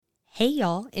Hey,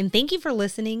 y'all, and thank you for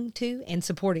listening to and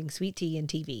supporting Sweet Tea and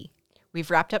TV.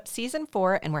 We've wrapped up season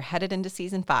 4 and we're headed into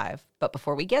season 5. But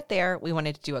before we get there, we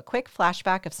wanted to do a quick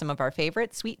flashback of some of our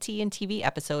favorite Sweet Tea and TV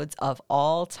episodes of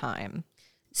all time.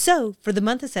 So, for the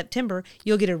month of September,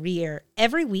 you'll get a re-air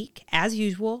every week. As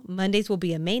usual, Mondays will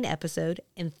be a main episode,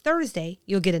 and Thursday,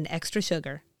 you'll get an extra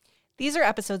sugar. These are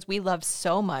episodes we love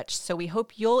so much, so we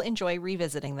hope you'll enjoy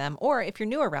revisiting them, or if you're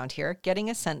new around here, getting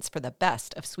a sense for the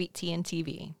best of Sweet Tea and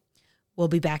TV. We'll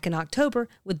be back in October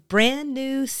with brand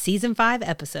new Season 5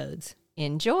 episodes.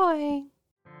 Enjoy!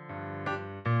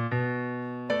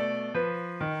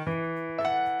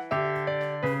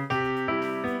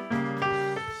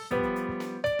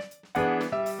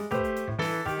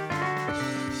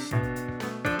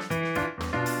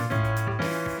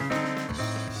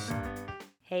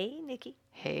 Hey, Nikki.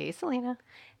 Hey, Selena.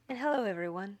 And hello,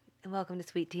 everyone, and welcome to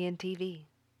Sweet Tea and TV.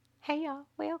 Hey, y'all.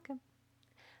 Welcome.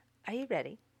 Are you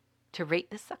ready? To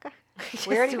rate this sucker?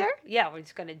 We're already there? Yeah, we're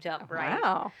just going to jump right.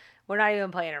 Wow. We're not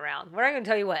even playing around. We're not going to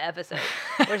tell you what episode.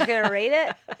 We're just going to rate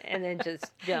it and then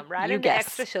just jump right into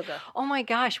extra sugar. Oh my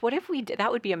gosh, what if we did?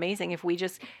 That would be amazing if we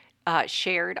just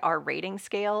shared our rating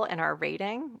scale and our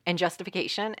rating and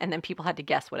justification, and then people had to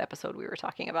guess what episode we were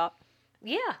talking about.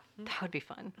 Yeah. That would be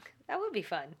fun. That would be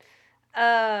fun.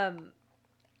 I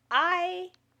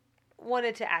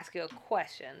wanted to ask you a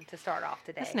question to start off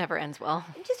today. This never ends well.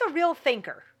 I'm just a real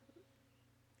thinker.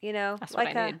 You know? That's what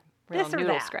I need. Real this or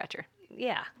noodle that. scratcher.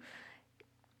 Yeah.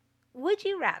 Would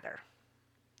you rather?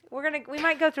 We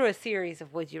might go through a series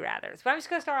of would you rathers, but I'm just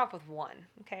gonna start off with one,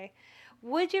 okay?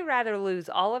 Would you rather lose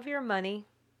all of your money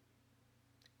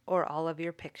or all of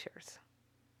your pictures?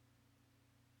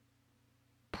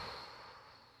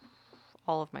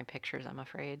 All of my pictures, I'm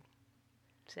afraid.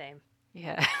 Same.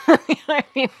 Yeah. I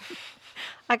mean,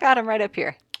 I got them right up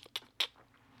here.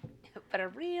 But I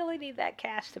really need that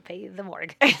cash to pay the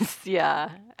mortgage. Yeah,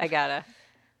 I gotta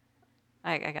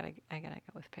go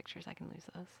with pictures. I can lose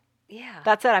those. Yeah.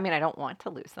 That's it. I mean, I don't want to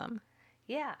lose them.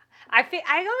 Yeah. I'm going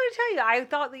to tell you, I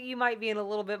thought that you might be in a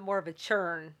little bit more of a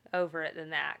churn over it than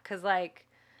that. Because, like,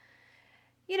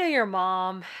 you know, your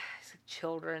mom,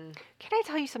 children. Can I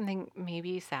tell you something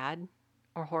maybe sad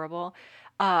or horrible?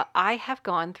 I have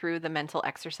gone through the mental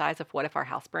exercise of what if our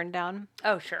house burned down.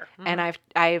 Oh, sure. Mm-hmm. And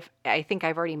I think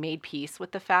I've already made peace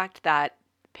with the fact that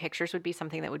pictures would be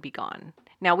something that would be gone.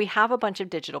 Now we have a bunch of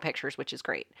digital pictures, which is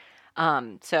great.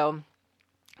 But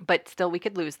still we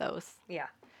could lose those. Yeah.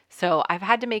 So I've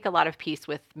had to make a lot of peace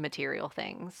with material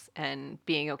things and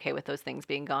being okay with those things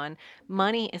being gone.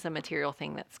 Money is a material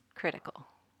thing that's critical.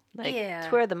 Like, yeah. To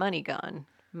where the money gone,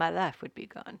 my life would be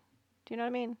gone. Do you know what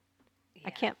I mean? Yeah. I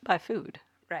can't buy food.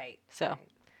 Right. So, right.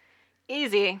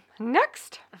 Easy.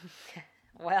 Next.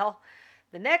 Well,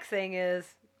 the next thing is,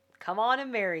 come on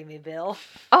and marry me, Bill.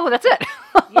 Oh, that's it.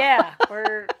 Yeah,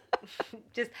 we're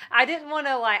just. I didn't want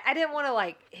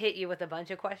to hit you with a bunch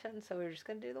of questions, so we were just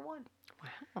gonna do the one.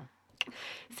 Wow.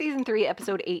 Season 3,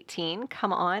 episode 18.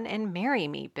 Come on and marry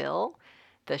me, Bill.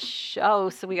 The show.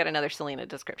 So we got another Selena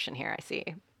description here. I see.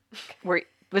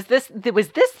 Was this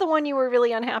the one you were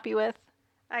really unhappy with?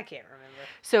 I can't remember.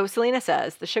 So Selena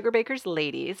says, the Sugar Baker's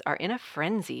ladies are in a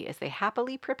frenzy as they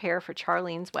happily prepare for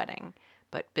Charlene's wedding.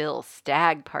 But Bill's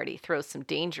stag party throws some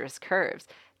dangerous curves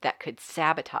that could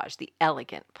sabotage the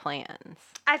elegant plans.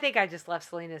 I think I just left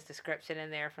Selena's description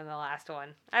in there from the last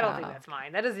one. I don't think that's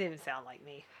mine. That doesn't even sound like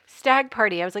me. Stag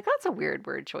party. I was like, that's a weird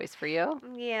word choice for you.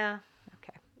 Yeah.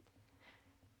 Okay.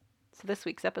 So this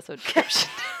week's episode description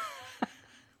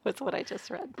was what I just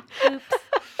read. Oops.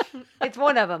 It's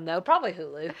one of them, though. Probably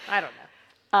Hulu. I don't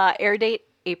know. Air date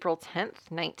April 10th,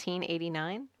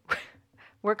 1989.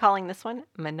 We're calling this one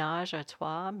Menage a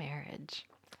Trois Marriage.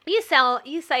 You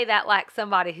say that like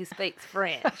somebody who speaks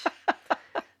French.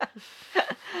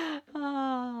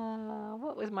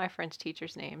 What was my French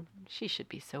teacher's name? She should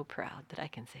be so proud that I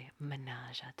can say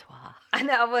Menage a Trois. I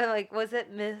know, but like, was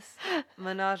it Miss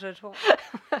Menage a Trois?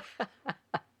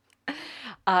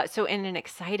 So in an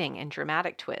exciting and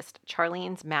dramatic twist,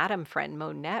 Charlene's madam friend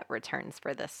Monette returns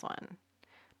for this one.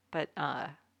 But, well,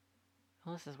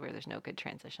 this is where there's no good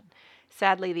transition.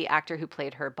 Sadly, the actor who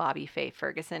played her, Bobby Faye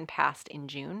Ferguson, passed in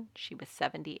June. She was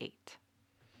 78.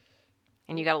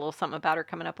 And you got a little something about her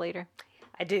coming up later?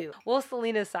 I do. We'll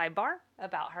Selena's sidebar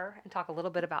about her and talk a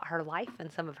little bit about her life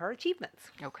and some of her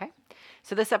achievements. Okay.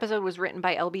 So this episode was written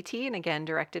by LBT and again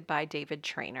directed by David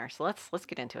Trainer. So let's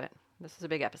get into it. This is a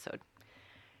big episode.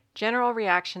 General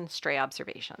reaction, stray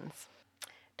observations.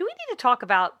 Do we need to talk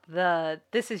about the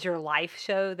This Is Your Life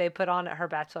show they put on at her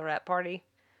bachelorette party?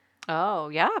 Oh,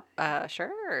 yeah.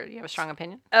 Sure. You have a strong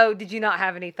opinion? Oh, did you not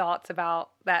have any thoughts about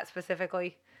that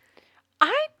specifically?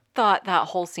 I thought that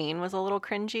whole scene was a little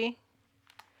cringy.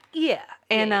 Yeah.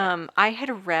 And yeah. I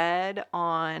had read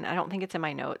on, I don't think it's in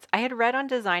my notes, I had read on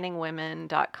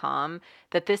designingwomen.com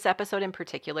that this episode in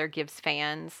particular gives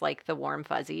fans like the warm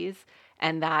fuzzies.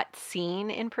 And that scene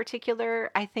in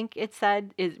particular, I think it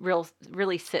said,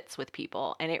 really sits with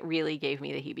people. And it really gave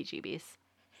me the heebie-jeebies.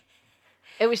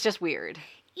 It was just weird.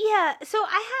 Yeah, so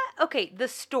the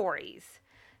stories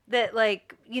that,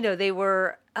 like, they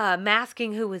were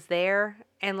masking who was there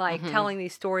and, like, telling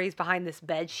these stories behind this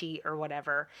bed sheet or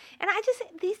whatever. And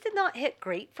these did not hit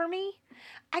great for me.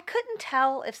 I couldn't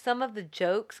tell if some of the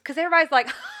jokes, because everybody's like,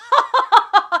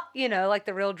 like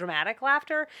the real dramatic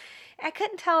laughter. I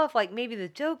couldn't tell if, like, maybe the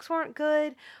jokes weren't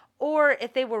good or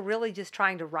if they were really just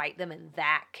trying to write them in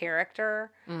that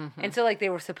character. Mm-hmm. And so, like, they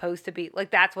were supposed to be,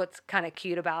 like, that's what's kind of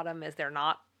cute about them is they're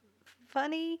not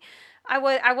funny. I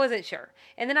wasn't sure.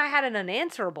 And then I had an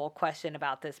unanswerable question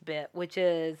about this bit, which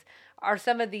is, are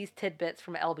some of these tidbits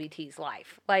from LBT's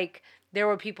life? Like, there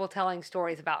were people telling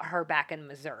stories about her back in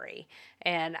Missouri.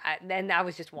 And I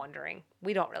was just wondering.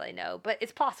 We don't really know, but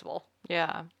it's possible.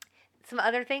 Yeah. Some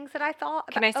other things that I thought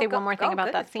about. Can I say one more thing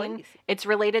about that scene? Please. It's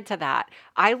related to that.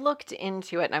 I looked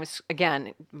into it, and I was,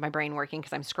 again, my brain working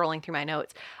because I'm scrolling through my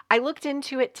notes. I looked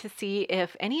into it to see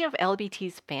if any of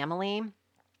LBT's family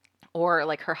or,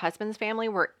 like, her husband's family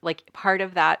were, like, part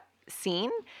of that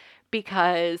scene.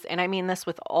 Because, and I mean this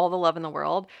with all the love in the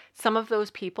world, some of those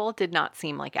people did not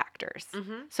seem like actors.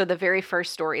 Mm-hmm. So the very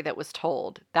first story that was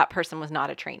told, that person was not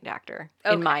a trained actor,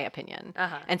 in my opinion.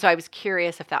 Uh-huh. And so I was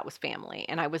curious if that was family,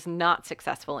 and I was not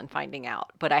successful in finding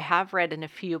out. But I have read in a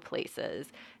few places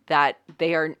that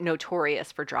they are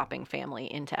notorious for dropping family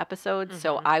into episodes. Mm-hmm.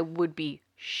 So I would be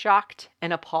shocked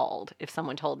and appalled if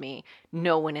someone told me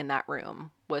no one in that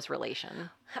room was relation.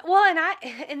 Well,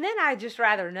 and then I'd just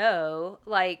rather know,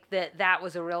 like, that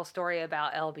was a real story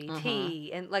about LBT.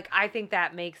 Mm-hmm. And, like, I think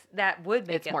that would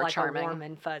make it, like, charming. A warm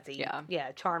and fuzzy.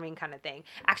 Yeah, charming kind of thing.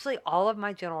 Actually, all of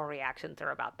my general reactions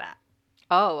are about that.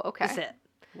 Oh, okay. That's it.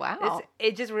 Wow.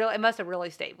 It must have really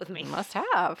stayed with me. Must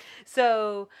have.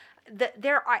 So,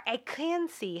 I can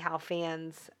see how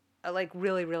fans, like,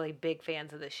 really, really big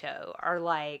fans of the show are,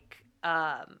 like,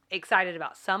 excited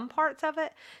about some parts of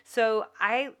it. So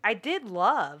I did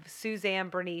love Suzanne,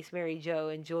 Bernice, Mary Jo,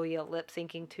 and Julia lip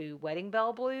syncing to Wedding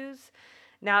Bell Blues.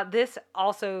 Now, this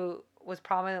also was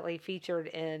prominently featured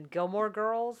in Gilmore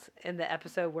Girls in the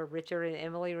episode where Richard and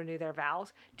Emily renew their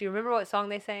vows. Do you remember what song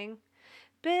they sang?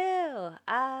 Bill,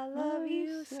 I love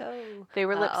you so. They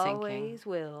were lip syncing. I always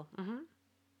will.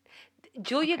 Mm-hmm.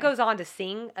 Julia goes on to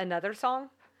sing another song.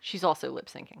 She's also lip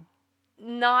syncing.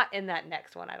 Not in that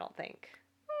next one, I don't think.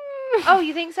 Oh,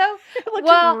 you think so? It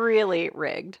looked really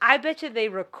rigged. I bet you they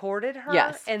recorded her.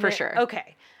 Yes, for sure.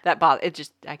 Okay. I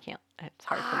can't. It's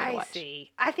hard for me to watch. I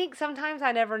see. I think sometimes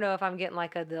I never know if I'm getting,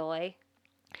 like, a delay.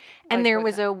 And like, there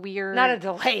was a weird... Not a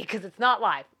delay, because it's not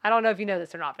live. I don't know if you know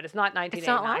this or not, but it's not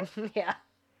 1989. It's not live?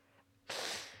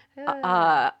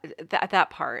 Yeah.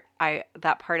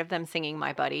 That part of them singing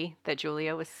My Buddy that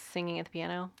Julia was singing at the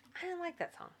piano. I didn't like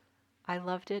that song. I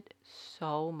loved it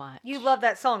so much. You love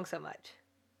that song so much?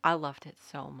 I loved it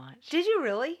so much. Did you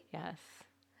really? Yes.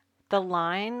 The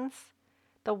lines,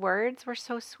 the words were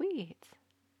so sweet.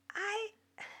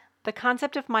 The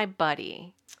concept of my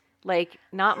buddy, like,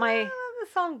 not my... I love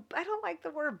the song. I don't like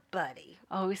the word buddy.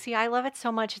 Oh, see, I love it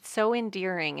so much. It's so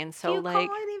endearing and so, Do you like...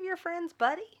 call any of your friends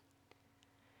buddy?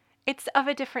 It's of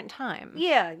a different time.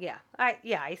 Yeah.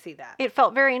 I see that. It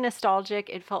felt very nostalgic.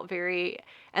 It felt very...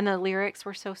 And the lyrics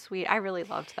were so sweet. I really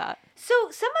loved that. So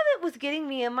some of it was getting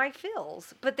me in my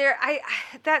feels. But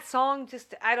that song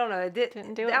just, I don't know.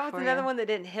 Didn't do it That was for another you. one that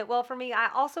didn't hit well for me. I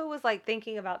also was, like,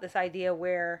 thinking about this idea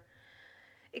where,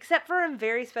 except for in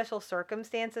very special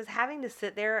circumstances, having to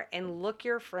sit there and look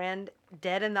your friend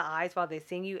dead in the eyes while they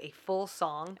sing you a full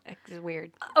song. It's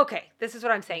weird. Okay, this is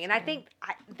what I'm saying. And I think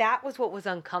that was what was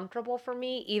uncomfortable for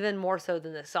me, even more so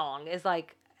than the song. Is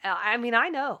like, I mean, I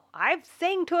know. I've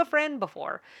sang to a friend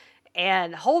before.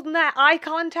 And holding that eye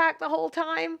contact the whole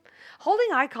time.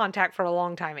 Holding eye contact for a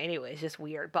long time anyway is just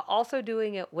weird. But also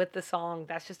doing it with the song,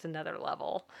 that's just another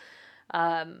level.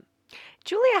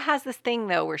 Julia has this thing,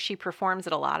 though, where she performs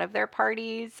at a lot of their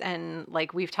parties. And,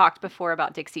 like, we've talked before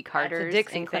about Dixie Carter's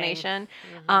inclination.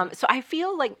 Mm-hmm. So I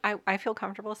feel like, I feel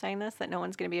comfortable saying this, that no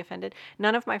one's going to be offended.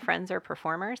 None of my friends are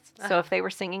performers. Uh-huh. So if they were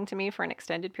singing to me for an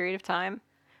extended period of time,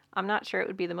 I'm not sure it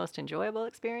would be the most enjoyable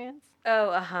experience.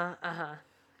 Oh,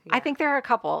 Yeah. I think there are a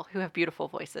couple who have beautiful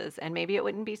voices, and maybe it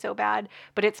wouldn't be so bad,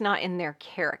 but it's not in their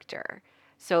character.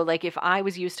 So, like, if I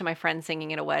was used to my friends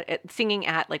singing singing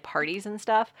at like parties and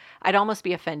stuff, I'd almost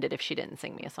be offended if she didn't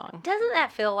sing me a song. Doesn't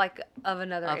that feel like of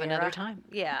another Another era? time.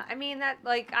 Yeah, I mean that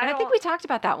like And I think we talked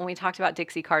about that when we talked about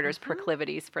Dixie Carter's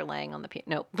proclivities for laying on the piano.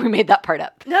 No, we made that part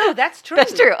up. No, that's true.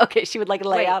 That's true. Okay, she would like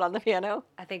lay Wait. out on the piano.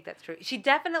 I think that's true. She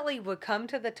definitely would come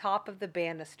to the top of the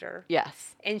banister.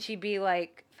 Yes. And she'd be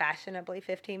like fashionably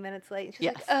 15 minutes late. And she's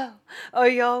Yes. like, "Oh, are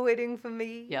y'all waiting for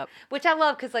me?" Yep. Which I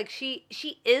love because like she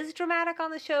is dramatic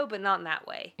on the show, but not in that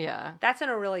way. Yeah. That's in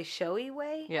a really showy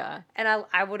way. Yeah. And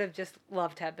I would have just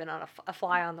loved to have been on a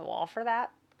fly on the wall for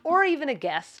that, or even a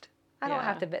guest. I don't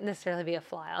have to necessarily be a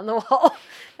fly on the wall.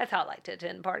 That's how I like to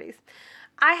attend parties.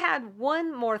 I had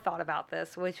one more thought about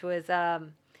this, which was that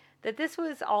this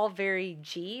was all very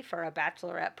G for a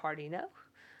bachelorette party. No.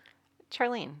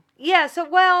 Charlene. Yeah, so,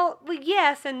 well,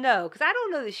 yes and no, because I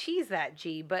don't know that she's that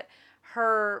G, but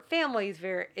her family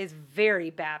is very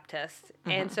Baptist,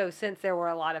 and so since there were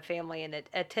a lot of family in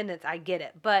attendance, I get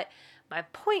it. But my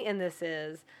point in this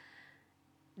is,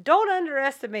 don't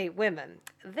underestimate women.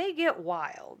 They get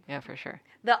wild. Yeah, for sure.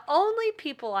 The only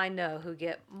people I know who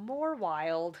get more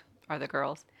wild Are the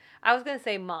girls? I was going to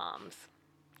say moms.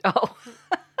 Oh.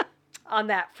 On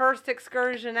that first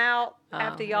excursion out,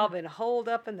 after Oh. y'all been holed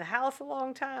up in the house a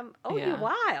long time, you're Yeah.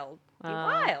 wild. You're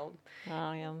wild.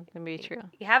 Oh, yeah, can be true.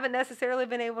 You haven't necessarily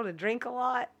been able to drink a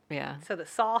lot, Yeah. so the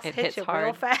sauce It hits hits you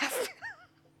real hard. fast.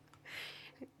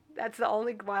 That's the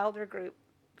only wilder group.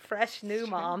 Fresh new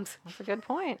moms. That's a good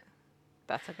point.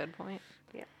 That's a good point.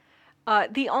 Yeah.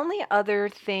 The only other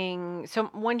thing, so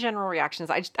one general reaction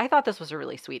is I thought this was a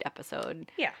really sweet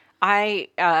episode. Yeah.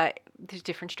 There's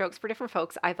different strokes for different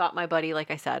folks. I thought my buddy,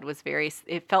 like I said,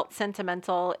 it felt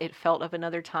sentimental. It felt of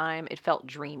another time. It felt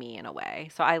dreamy in a way.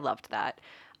 So I loved that.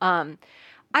 I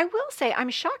will say I'm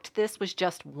shocked this was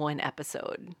just one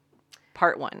episode,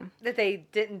 part one. That they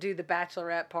didn't do the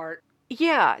bachelorette part.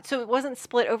 Yeah, so it wasn't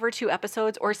split over 2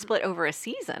 episodes or split over a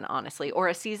season, honestly, or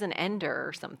a season ender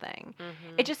or something.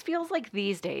 It just feels like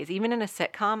these days, even in a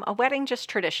sitcom, a wedding just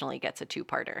traditionally gets a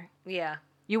 2-parter. Yeah.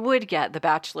 You would get the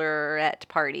bachelorette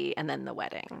party and then the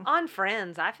wedding. On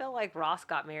Friends, I feel like Ross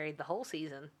got married the whole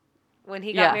season. When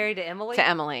he got married to Emily. To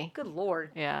Emily. Good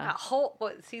Lord. Yeah. That whole,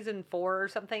 season 4 or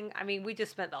something? I mean, we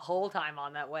just spent the whole time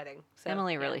on that wedding. So,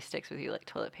 Emily really sticks with you like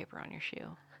toilet paper on your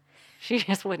shoe. She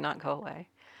just would not go away.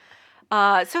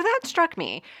 So that struck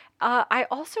me. I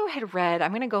also had read,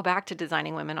 I'm going to go back to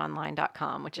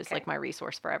designingwomenonline.com, which is like my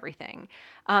resource for everything.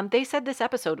 They said this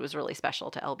episode was really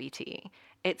special to LBT.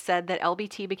 It said that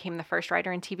LBT became the first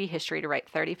writer in TV history to write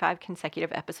 35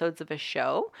 consecutive episodes of a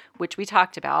show, which we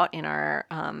talked about in our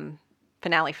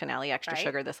finale extra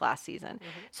sugar this last season.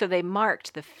 So they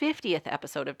marked the 50th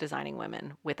episode of Designing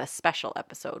Women with a special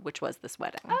episode, which was this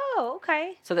wedding. Oh,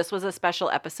 okay. So this was a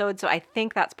special episode. So I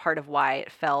think that's part of why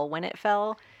it fell when it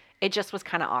fell. It just was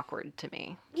kind of awkward to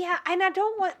me. Yeah, and I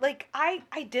don't want, like, I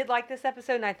did like this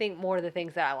episode, and I think more of the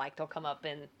things that I liked will come up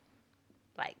in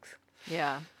likes.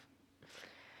 Yeah.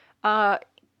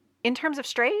 In terms of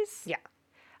strays? Yeah.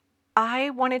 I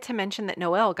wanted to mention that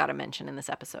Noelle got a mention in this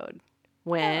episode.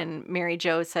 When Mary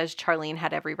Jo says Charlene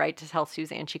had every right to tell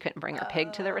Suzanne she couldn't bring her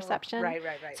pig to the reception. Right.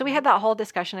 So we had that whole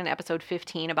discussion in episode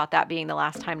 15 about that being the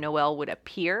last time Noelle would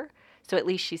appear. So at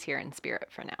least she's here in spirit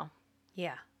for now.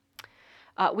 Yeah.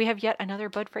 We have yet another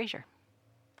Bud Frazier.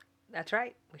 That's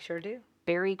right. We sure do.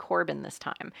 Barry Corbin this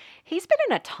time. He's been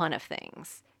in a ton of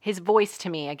things. His voice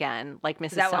to me, again, like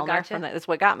Mrs. that what Selner, got you? that's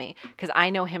what got me. Because I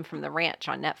know him from The Ranch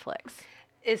on Netflix.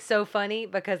 It's so funny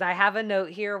because I have a note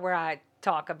here where I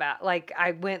talk about, like,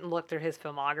 I went and looked through his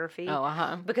filmography. Oh,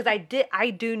 uh-huh. Because I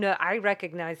do know, I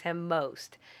recognize him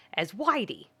most as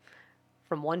Whitey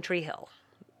from One Tree Hill.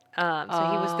 So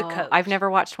he was the coach. I've never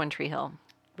watched One Tree Hill.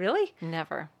 Really?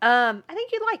 Never. I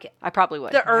think you'd like it. I probably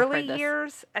would. The I've early heard this.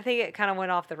 years, I think it kind of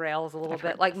went off the rails a little I've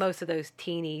heard bit, like this. most of those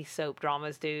teeny soap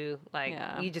dramas do. Like,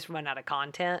 you just run out of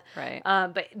content. Right.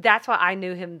 But that's what I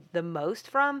knew him the most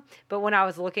from. But when I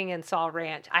was looking and saw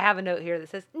Ranch, I have a note here that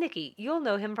says, Nikki, you'll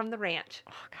know him from The Ranch.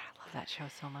 Oh, God, I love that show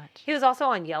so much. He was also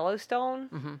on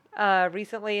Yellowstone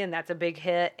recently, and that's a big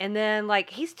hit. And then, like,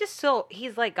 he's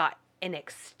like got an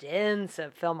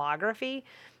extensive filmography.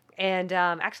 And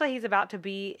actually, he's about to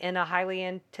be in a highly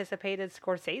anticipated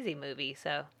Scorsese movie.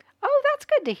 So, Oh, that's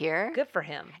good to hear. good for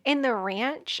him. In The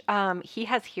Ranch, he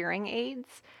has hearing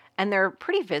aids, and they're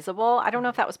pretty visible. I don't know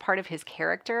if that was part of his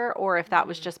character or if that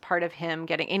was just part of him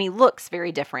getting... And he looks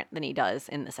very different than he does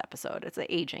in this episode. It's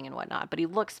the aging and whatnot, but he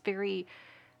looks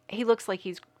like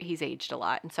he's aged a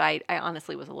lot. And so I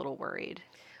honestly was a little worried.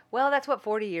 Well, that's what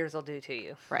 40 years will do to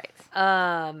you. Right.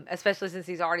 Especially since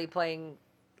he's already playing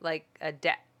like a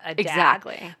dad.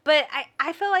 Exactly. But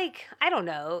I feel like, I don't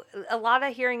know, a lot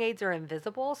of hearing aids are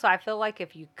invisible, so I feel like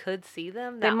if you could see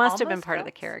them, They that must have been almost part of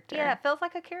the feels- character. Yeah, it feels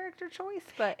like a character choice,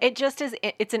 but It just is.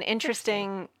 It's an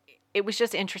interesting. It was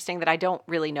just interesting that I don't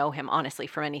really know him honestly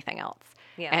from anything else.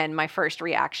 Yeah. And my first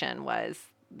reaction was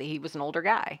he was an older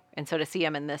guy, and so to see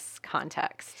him in this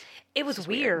context, it was just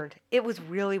weird. It was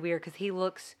really weird because he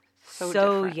looks So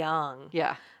so different. young.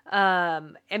 yeah,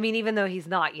 I mean, even though he's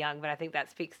not young, but I think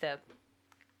that speaks to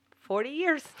 40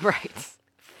 years. right.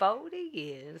 40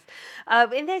 years.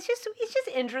 And it's just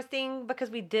interesting because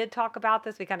we did talk about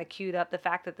this. We kind of queued up the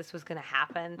fact that this was going to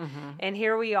happen. And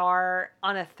here we are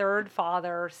on a third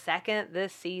father, second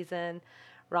this season.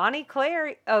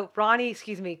 Clary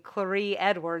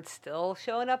Edwards still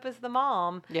showing up as the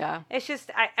mom. Yeah. It's just,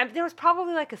 there was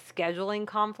probably like a scheduling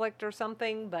conflict or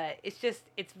something, but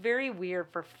it's very weird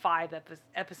for 5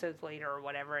 episodes later or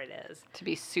whatever it is. To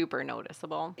be super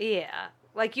noticeable. Yeah.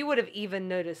 Like you would have even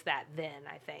noticed that then,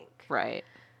 I think. Right.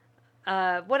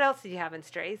 What else did you have in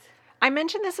Strays? I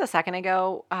mentioned this a second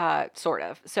ago, sort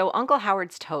of. So Uncle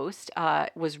Howard's toast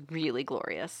was really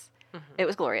glorious. It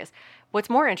was glorious. What's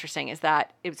more interesting is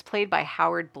that it was played by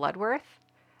Howard Bloodworth,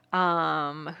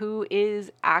 who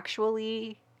is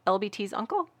actually LBT's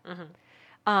uncle.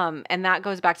 And that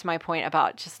goes back to my point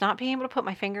about just not being able to put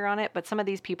my finger on it, but some of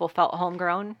these people felt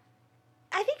homegrown.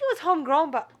 I think it was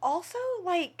homegrown, but also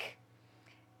like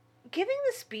giving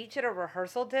the speech at a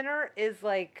rehearsal dinner is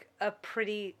like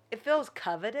it feels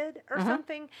coveted or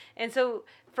something. And so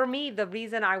for me, the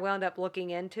reason I wound up looking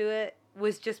into it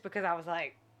was just because I was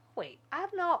like, wait,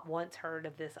 I've not once heard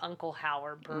of this Uncle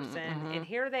Howard person. And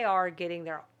here they are getting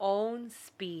their own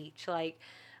speech. Like,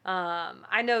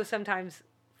 I know sometimes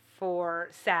for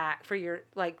SAG,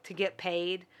 to get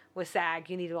paid with SAG,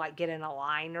 you need to like get in a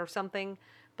line or something.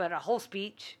 But a whole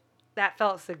speech, that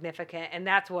felt significant. And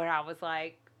that's where I was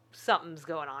like, something's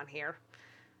going on here.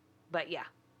 But yeah,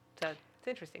 so it's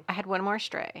interesting. I had one more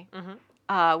stray,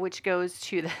 which goes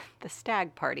to the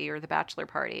stag party or the bachelor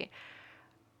party.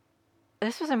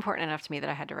 This was important enough to me that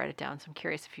I had to write it down, so I'm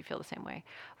curious if you feel the same way.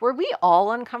 Were we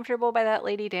all uncomfortable by that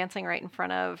lady dancing right in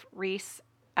front of Reese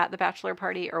at the bachelor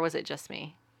party, or was it just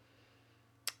me?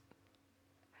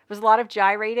 It was a lot of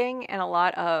gyrating and a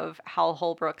lot of Hal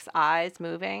Holbrook's eyes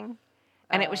moving.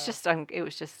 And it was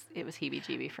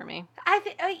heebie-jeebie for me.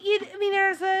 I mean,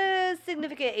 there's a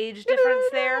significant age difference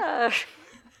there.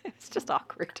 It's just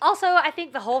awkward. Also, I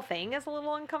think the whole thing is a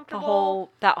little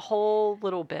uncomfortable. That whole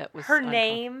little bit was her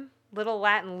name, Little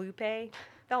Latin Lupe.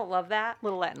 Don't love that.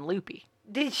 Little Latin Loopy.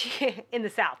 Did you in the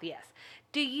South? Yes.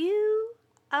 Do you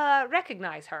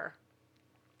recognize her?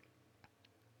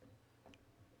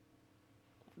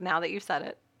 Now that you've said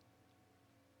it.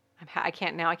 I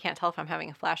can't tell if I'm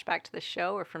having a flashback to the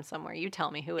show or from somewhere. You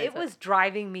tell me, who is it? It was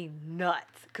driving me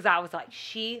nuts because I was like,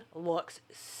 she looks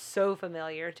so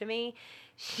familiar to me.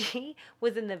 She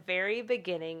was in the very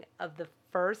beginning of the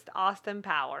first Austin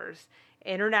Powers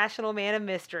International Man of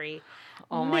Mystery.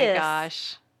 Oh my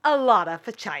gosh. A lot of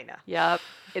vagina. Yep.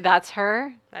 That's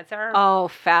her? That's her. Oh,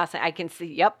 fascinating. I can see,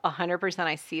 yep, 100%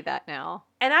 I see that now.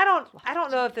 And I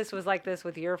don't know if this was like this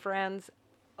with your friends.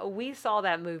 We saw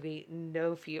that movie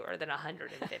no fewer than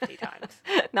 150 times.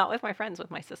 Not with my friends,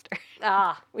 with my sister.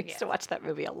 We used to watch that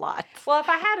movie a lot. Well, if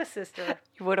I had a sister,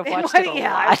 you would have watched it a lot.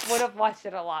 I would have watched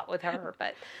it a lot with her.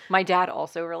 But my dad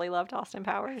also really loved Austin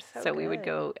Powers, so we would good.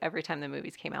 go every time the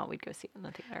movies came out. We'd go see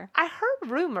them together. I heard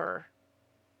rumor.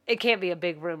 It can't be a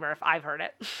big rumor if I've heard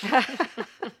it.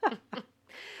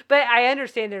 But I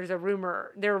understand there's a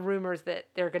rumor. There are rumors that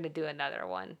they're going to do another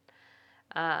one.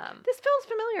 This feels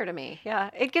familiar to me. Yeah,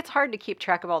 it gets hard to keep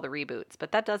track of all the reboots,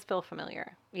 but that does feel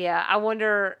familiar. Yeah, I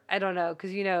wonder. I don't know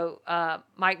because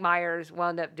Mike Myers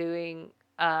wound up doing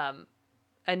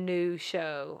a new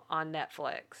show on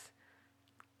Netflix,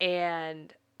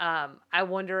 and I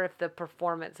wonder if the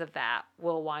performance of that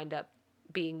will wind up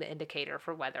being the indicator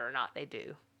for whether or not they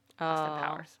do Austin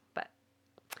Powers. But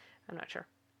I'm not sure.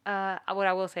 What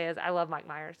I will say is I love Mike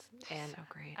Myers, and so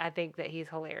great. I think that he's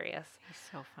hilarious. He's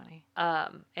so funny.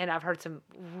 And I've heard some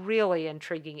really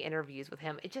intriguing interviews with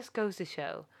him. It just goes to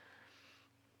show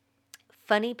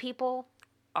funny people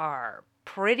are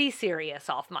pretty serious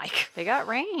off mic. They got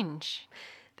range.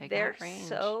 They're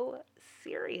so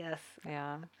serious.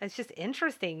 Yeah. It's just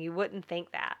interesting. You wouldn't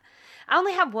think that. I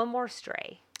only have one more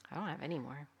stray. I don't have any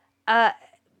more.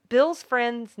 Bill's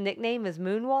friend's nickname is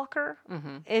Moonwalker,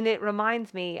 Mm-hmm. and it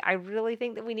reminds me, I really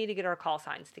think that we need to get our call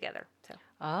signs together.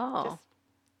 So,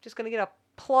 just going to get a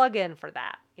plug in for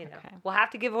that. You know, Okay. We'll have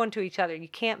to give one to each other. You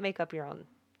can't make up your own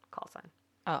call sign.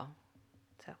 Oh,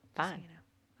 So, fine. just so you know.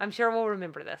 I'm sure we'll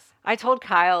remember this. I told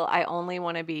Kyle I only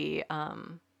want to be,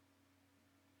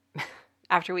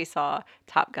 after we saw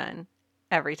Top Gun,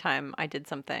 every time I did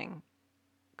something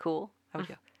cool, I would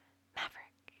go,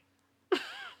 Maverick.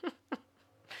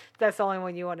 That's the only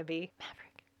one you want to be.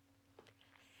 Maverick.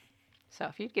 So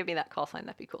if you'd give me that call sign,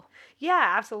 that'd be cool.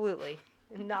 Yeah, absolutely.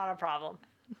 Not a problem.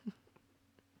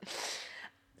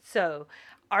 So,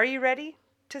 are you ready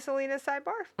to Selena's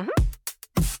sidebar?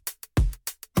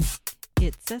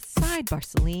 It's a sidebar,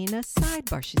 Selena,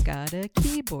 sidebar. She's got a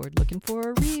keyboard looking for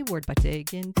a reward by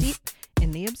digging deep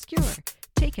in the obscure,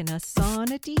 taking us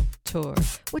on a detour.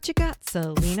 What you got,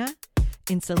 Selena,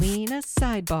 in Selena's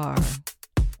sidebar?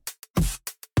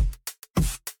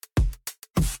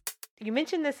 You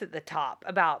mentioned this at the top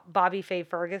about Bobby Faye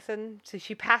Ferguson. So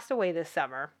she passed away this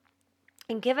summer.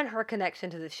 And given her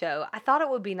connection to the show, I thought it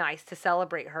would be nice to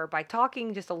celebrate her by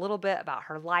talking just a little bit about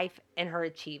her life and her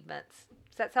achievements.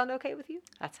 Does that sound okay with you?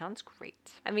 That sounds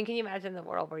great. I mean, can you imagine the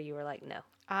world where you were like, no?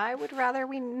 I would rather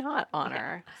we not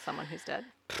honor someone who's dead.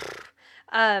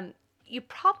 You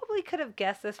probably could have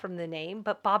guessed this from the name,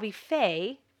 but Bobby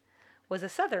Faye was a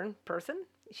Southern person.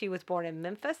 She was born in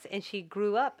Memphis, and she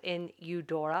grew up in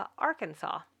Eudora,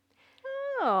 Arkansas.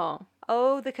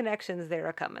 Oh, the connections there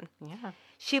are coming. Yeah.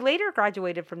 She later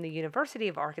graduated from the University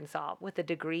of Arkansas with a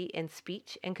degree in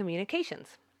speech and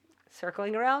communications.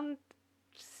 Circling around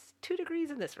 2 degrees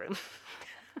in this room.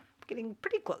 Getting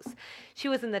pretty close. She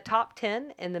was in the top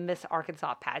 10 in the Miss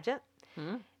Arkansas pageant.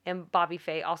 And Bobby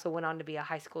Faye also went on to be a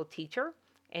high school teacher.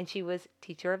 And she was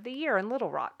Teacher of the Year in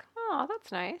Little Rock. Oh,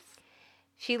 that's nice.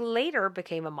 She later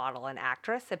became a model and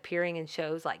actress, appearing in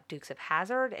shows like Dukes of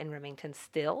Hazzard and Remington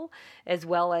Still, as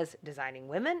well as designing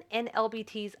women and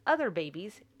LBT's Other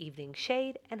Babies, Evening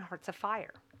Shade, and Hearts of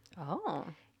Fire. Oh.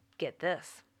 Get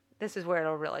this. This is where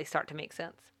it'll really start to make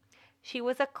sense. She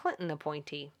was a Clinton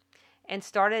appointee and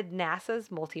started NASA's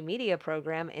multimedia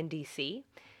program in D.C.,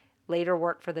 later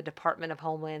worked for the Department of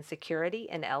Homeland Security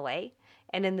in L.A.,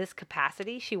 and in this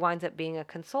capacity, she winds up being a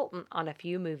consultant on a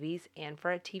few movies and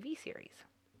for a TV series.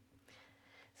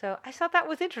 So I thought that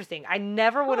was interesting. I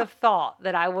never would have thought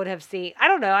that I would have seen, I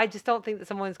don't know, I just don't think that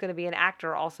someone's going to be an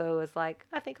actor also is like,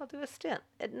 I think I'll do a stint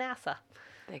at NASA.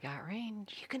 They got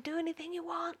range. You can do anything you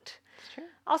want. It's true.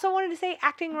 Also wanted to say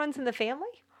acting runs in the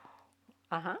family.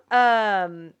 Uh-huh.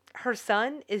 Her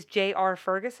son is J.R.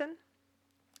 Ferguson.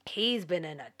 He's been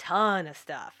in a ton of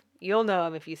stuff. You'll know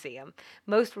him if you see him.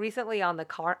 Most recently on the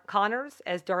Connors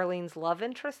as Darlene's love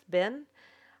interest, Ben.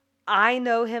 I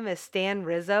know him as Stan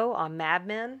Rizzo on Mad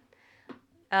Men.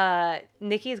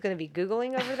 Nikki is going to be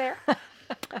Googling over there.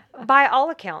 By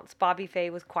all accounts, Bobby Faye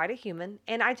was quite a human,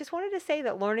 and I just wanted to say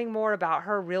that learning more about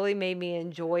her really made me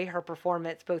enjoy her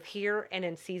performance both here and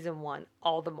in season 1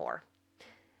 all the more.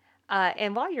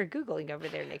 And while you're Googling over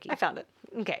there, Nikki. I found it.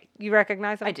 Okay. You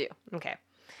recognize him? I do. Okay.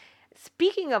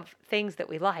 Speaking of things that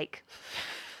we like,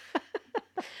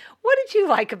 what did you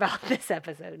like about this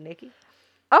episode, Nikki?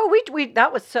 Oh, we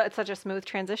that was such a smooth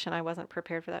transition. I wasn't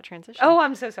prepared for that transition. Oh,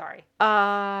 I'm so sorry.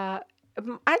 I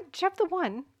have the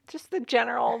one, just the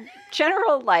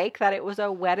general like that it was a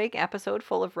wedding episode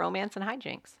full of romance and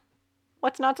hijinks.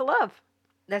 What's not to love?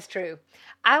 That's true.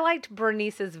 I liked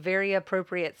Bernice's very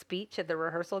appropriate speech at the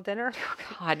rehearsal dinner. Oh,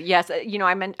 God, yes. I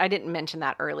didn't mention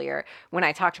that earlier. When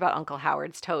I talked about Uncle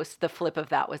Howard's toast, the flip of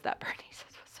that was that Bernice's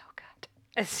was so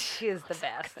good. She is the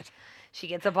best. She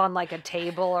gets up on like a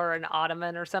table or an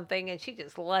ottoman or something and she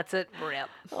just lets it rip.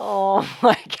 Oh,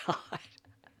 my God.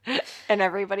 And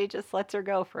everybody just lets her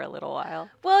go for a little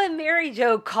while. Well, and Mary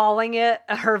Jo calling it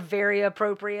her very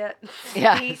appropriate speech,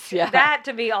 Yes, yeah. that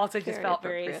to me also just Very felt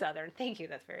very appropriate. Southern. Thank you,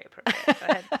 that's very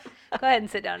appropriate. Go ahead and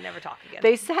sit down and never talk again.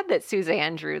 They said that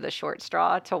Suzanne drew the short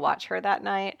straw to watch her that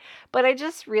night, but I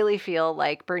just really feel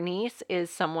like Bernice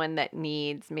is someone that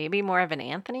needs maybe more of an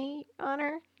Anthony on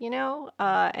her,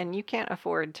 and you can't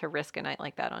afford to risk a night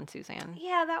like that on Suzanne.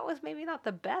 Yeah, that was maybe not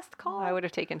the best call. I would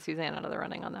have taken Suzanne out of the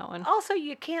running on that one. Also,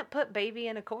 you can't put baby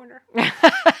in a corner.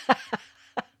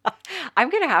 I'm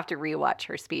going to have to rewatch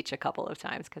her speech a couple of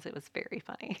times because it was very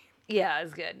funny. Yeah, it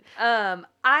was good.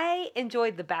 I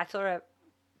enjoyed the bachelor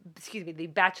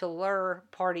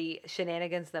party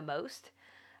shenanigans the most.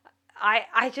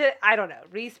 I don't know.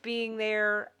 Reese being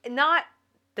there, not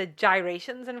the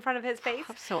gyrations in front of his face.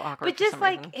 That was so awkward. But just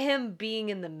like him being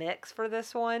in the mix for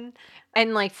this one.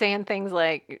 And like saying things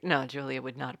like, no, Julia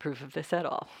would not approve of this at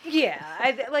all. Yeah.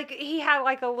 He had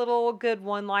like a little good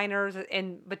one-liners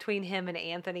in between him and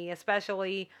Anthony,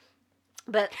 especially.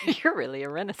 But you're really a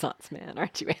Renaissance man,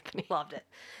 aren't you, Anthony? Loved it.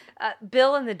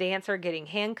 Bill and the dancer getting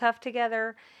handcuffed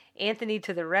together. Anthony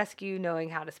to the rescue, knowing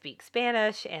how to speak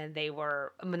Spanish, and they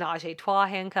were Menage a Trois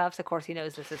handcuffs. Of course, he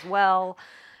knows this as well.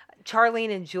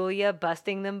 Charlene and Julia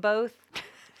busting them both.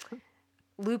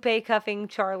 Lupe cuffing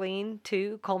Charlene,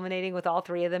 too, culminating with all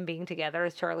three of them being together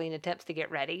as Charlene attempts to get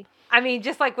ready. I mean,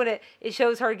 just like when it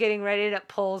shows her getting ready and it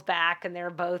pulls back and they're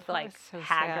both like so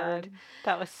haggard. Sad.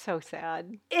 That was so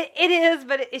sad. It is,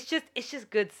 but it's just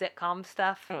good sitcom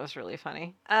stuff. It was really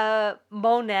funny.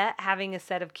 Monette having a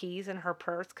set of keys in her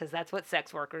purse because that's what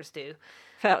sex workers do.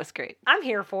 That was great. I'm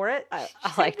here for it. I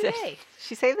She liked saved it. the day.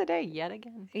 She saved the day yet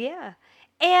again. Yeah.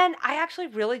 And I actually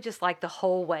really just like the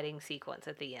whole wedding sequence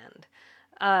at the end.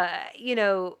 You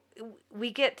know,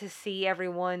 we get to see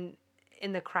everyone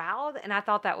in the crowd, and I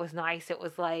thought that was nice. It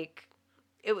was like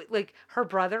her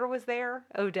brother was there.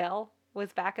 Odell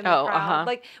was back in the crowd. Uh-huh.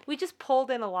 Like, we just pulled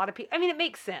in a lot of people. I mean, it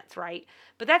makes sense, right?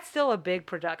 But that's still a big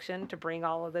production to bring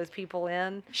all of those people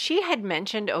in. She had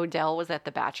mentioned Odell was at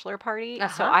the bachelor party, so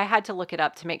Uh-huh. I had to look it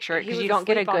up to make sure He because was you don't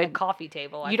get a asleep on the good coffee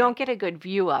table. you don't get a good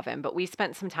view of him. But we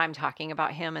spent some time talking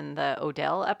about him in the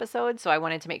Odell episode, so I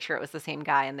wanted to make sure it was the same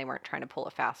guy and they weren't trying to pull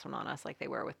a fast one on us like they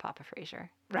were with Papa Frazier.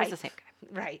 It was the same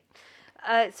guy.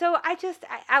 Right. So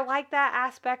I like that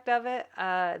aspect of it.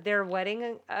 Their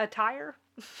wedding attire.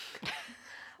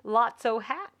 Lots of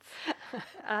hats.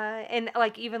 And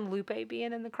like even Lupe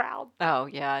being in the crowd. Oh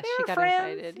yeah, They she were got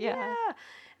friends. invited. Yeah.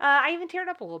 I even teared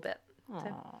up a little bit. So,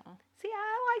 Aw. see,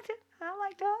 I liked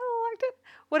it.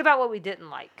 What about what we didn't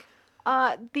like?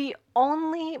 The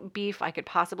only beef I could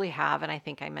possibly have, and I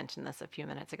think I mentioned this a few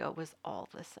minutes ago, was all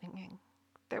the singing.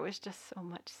 There was just so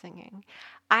much singing.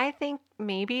 I think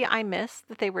maybe I missed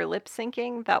that they were lip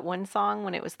syncing that one song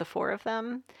when it was the four of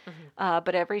them.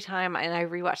 But every time, and I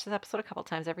rewatched this episode a couple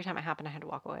times, every time it happened, I had to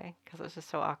walk away because it was just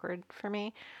so awkward for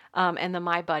me. And the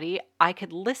My Buddy, I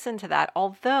could listen to that,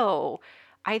 although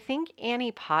I think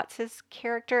Annie Potts'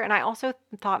 character, and I also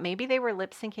thought maybe they were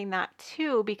lip syncing that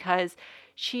too because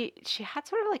she had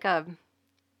sort of like a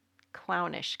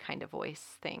clownish kind of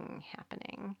voice thing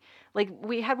happening. Like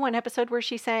we had one episode where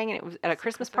she sang and it was at a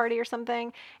Christmas party or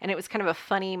something, and it was kind of a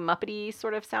funny Muppety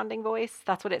sort of sounding voice.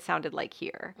 That's what it sounded like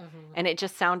here. And it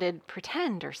just sounded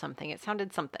pretend or something. It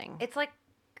sounded something. It's like,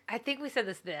 I think we said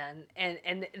this then,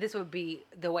 and this would be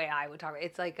the way I would talk about it.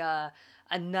 It's like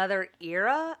another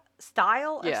era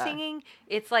style of Yeah. singing.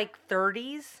 It's like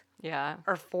 30s Yeah.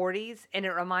 or 40s, and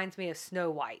it reminds me of Snow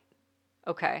White.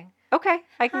 Okay. Okay.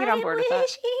 I can get on board with that.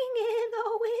 Wishing in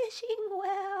the wishing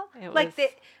well. It Like was-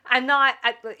 I'm not.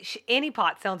 Annie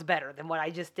Potts sounds better than what I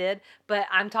just did, but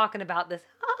I'm talking about this.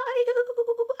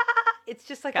 It's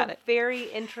just like Got a it. very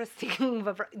interesting.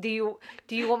 Do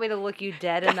you want me to look you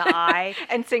dead in the eye?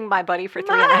 And sing My Buddy for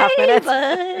 3.5 minutes.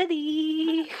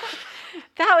 Buddy.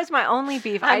 That was my only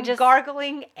beef. I'm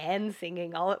gargling and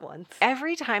singing all at once.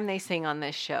 Every time they sing on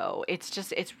this show,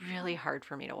 it's really hard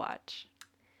for me to watch.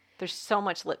 There's so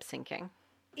much lip syncing.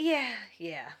 Yeah.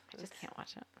 I just can't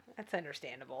watch it. That's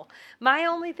understandable. My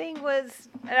only thing was,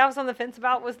 and I was on the fence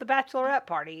about, was the bachelorette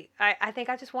party. I think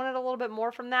I just wanted a little bit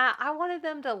more from that. I wanted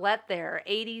them to let their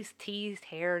 80s teased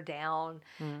hair down,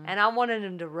 and I wanted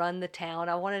them to run the town.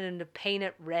 I wanted them to paint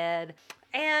it red.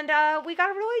 And we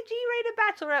got a really G-rated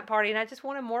bachelorette party, and I just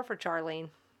wanted more for Charlene.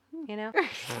 You know?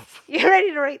 You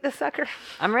ready to rate the sucker?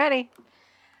 I'm ready.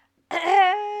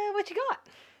 What you got?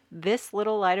 This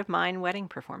Little Light of Mine wedding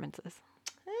performances.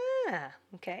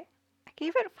 Okay. I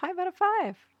gave it a 5 out of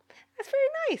 5. That's very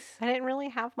nice. I didn't really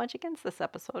have much against this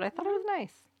episode. I thought it was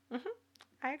nice.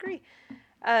 I agree.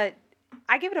 I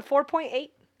give it a 4.8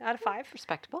 out of 5.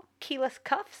 Respectable. Keyless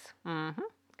cuffs. Mm-hmm.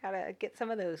 Gotta get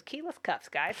some of those keyless cuffs,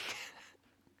 guys.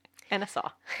 And a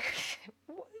saw.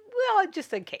 Well,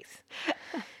 just in case.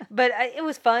 But it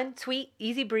was fun, sweet,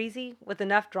 easy breezy, with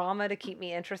enough drama to keep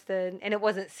me interested. And it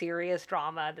wasn't serious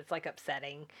drama that's like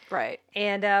upsetting. Right.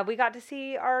 And we got to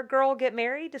see our girl get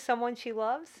married to someone she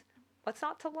loves. What's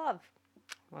not to love?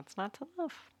 What's not to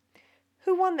love?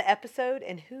 Who won the episode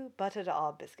and who buttered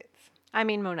all biscuits? I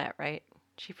mean, Monette, right?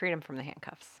 She freed him from the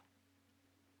handcuffs.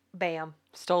 Bam.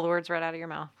 Stole the words right out of your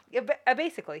mouth. Yeah,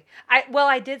 basically.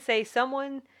 I did say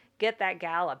someone get that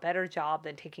gal a better job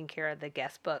than taking care of the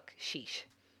guest book. Sheesh.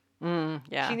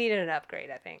 Yeah. She needed an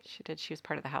upgrade, I think. She did. She was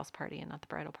part of the house party and not the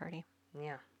bridal party.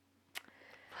 Yeah.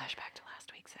 Flashback to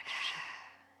last week's extra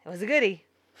show. It was a goodie.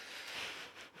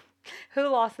 Who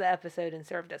lost the episode and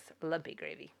served us lumpy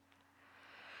gravy?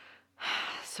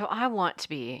 So I want to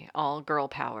be all girl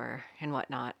power and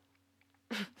whatnot.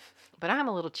 But I'm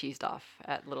a little cheesed off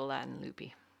at Little Latin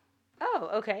Loopy. Oh,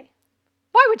 okay.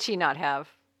 Why would she not have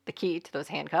the key to those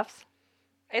handcuffs?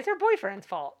 It's her boyfriend's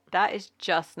fault. That is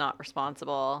just not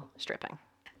responsible stripping.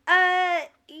 Yeah,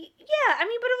 I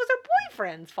mean, but it was her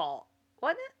boyfriend's fault,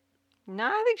 wasn't it? No,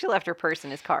 I think she left her purse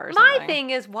in his car or My something. thing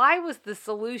is, why was the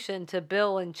solution to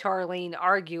Bill and Charlene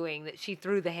arguing that she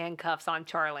threw the handcuffs on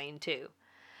Charlene too?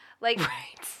 Like,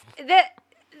 Right.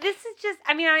 this is just,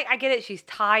 I mean, I get it. She's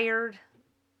tired.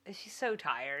 She's so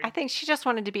tired. I think she just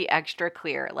wanted to be extra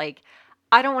clear. Like,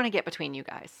 I don't want to get between you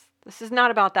guys. This is not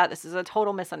about that. This is a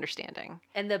total misunderstanding.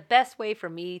 And the best way for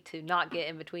me to not get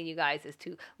in between you guys is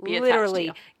to Be attached to literally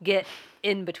you. get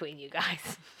in between you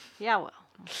guys. Yeah, well.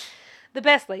 The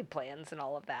best laid plans and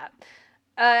all of that.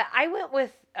 I went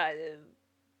with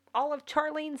all of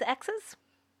Charlene's exes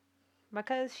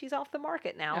because she's off the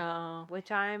market now,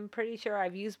 which I'm pretty sure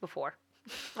I've used before.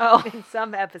 Oh. In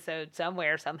some episode,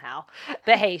 somewhere, somehow.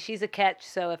 But hey, she's a catch,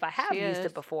 so if I have She used is.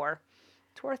 it before,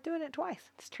 it's worth doing it twice.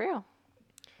 It's true.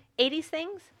 80s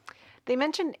things? They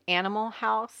mentioned Animal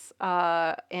House,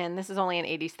 and this is only an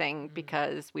 80s thing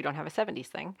because we don't have a 70s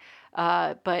thing.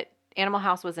 But Animal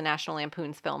House was a National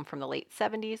Lampoon's film from the late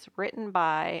 70s, written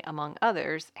by, among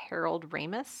others, Harold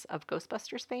Ramis of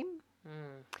Ghostbusters fame.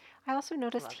 I also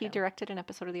noticed Love he him. directed an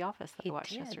episode of The Office that He I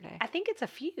watched did. yesterday. I think it's a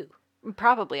few.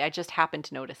 Probably. I just happened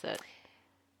to notice it.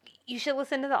 You should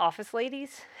listen to the Office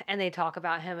ladies, and they talk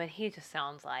about him, and he just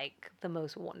sounds like the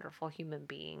most wonderful human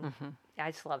being. Mm-hmm.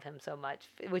 I just love him so much,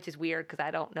 which is weird because I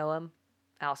don't know him.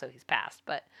 Also, he's passed,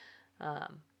 but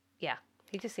yeah,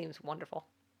 he just seems wonderful.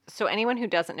 So anyone who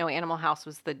doesn't know, Animal House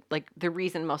was the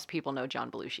reason most people know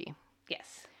John Belushi.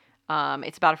 Yes.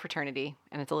 It's about a fraternity,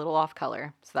 and it's a little off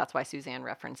color, so that's why Suzanne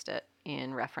referenced it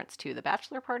in reference to the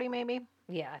bachelor party, maybe.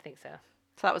 Yeah, I think so.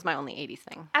 So that was my only 80s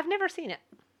thing. I've never seen it.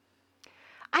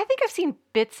 I think I've seen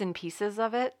bits and pieces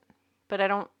of it, but I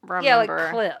don't remember. Yeah,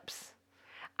 like clips.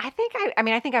 I think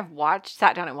I've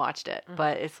sat down and watched it,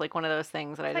 but it's like one of those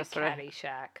things that I It's just like sort of.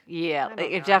 Caddyshack. Yeah, I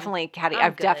don't know. definitely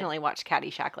I've good. definitely watched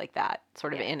Caddyshack like that,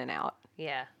 sort of Yeah. in and out.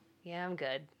 Yeah. Yeah, I'm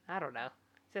good. I don't know.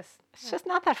 It's just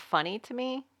not that funny to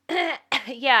me.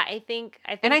 Yeah, I think.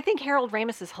 And I think Harold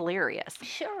Ramis is hilarious.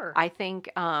 Sure. I think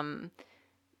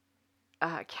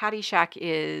Caddyshack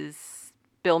is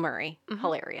Bill Murray,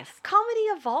 hilarious. Comedy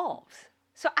evolves.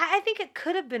 So I think it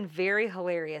could have been very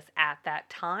hilarious at that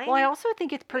time. Well, I also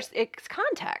think it's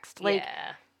context. Like,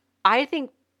 yeah. I think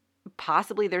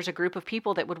possibly there's a group of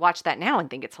people that would watch that now and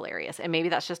think it's hilarious, and maybe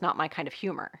that's just not my kind of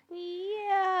humor.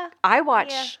 Yeah. I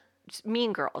watch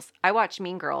Mean Girls. I watch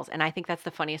Mean Girls, and I think that's the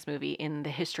funniest movie in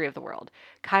the history of the world.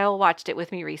 Kyle watched it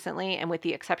with me recently, and with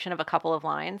the exception of a couple of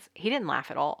lines, he didn't laugh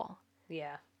at all.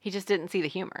 Yeah. He just didn't see the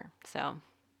humor. So,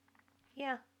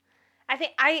 Yeah. I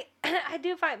think I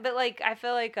do find, but like I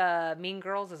feel like Mean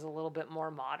Girls is a little bit more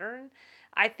modern.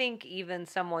 I think even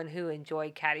someone who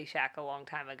enjoyed Caddyshack a long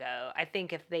time ago, I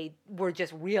think if they were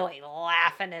just really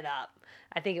laughing it up,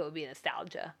 I think it would be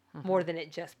nostalgia more than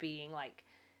it just being like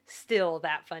still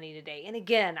that funny today. And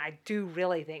again, I do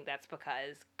really think that's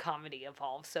because comedy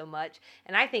evolves so much,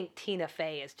 and I think Tina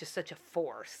Fey is just such a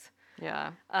force.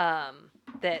 yeah.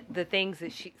 That the things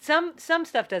that some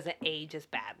stuff doesn't age as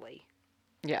badly.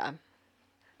 Yeah.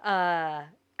 I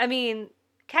mean,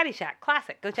 Caddyshack,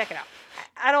 classic. Go check it out.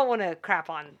 I don't want to crap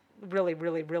on really,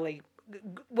 really, really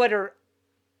what are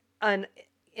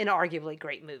inarguably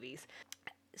great movies.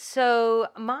 So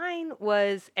mine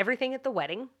was Everything at the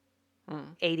Wedding,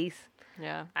 80s.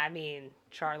 Yeah. I mean,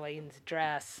 Charlene's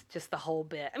dress, just the whole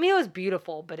bit. I mean, it was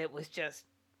beautiful, but it was just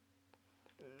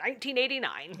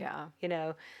 1989. Yeah. You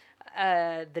know,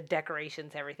 the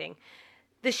decorations, everything.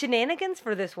 The shenanigans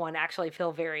for this one actually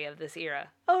feel very of this era.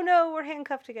 Oh no, we're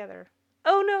handcuffed together.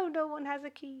 Oh no, no one has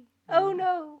a key. Oh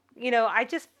no. You know, I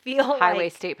just feel Highway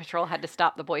like State Patrol had to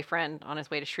stop the boyfriend on his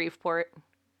way to Shreveport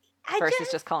versus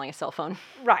just calling a cell phone.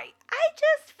 Right. I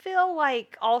just feel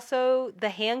like also the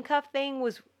handcuff thing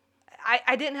was,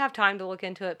 I didn't have time to look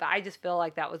into it, but I just feel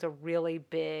like that was a really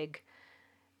big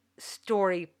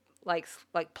story, like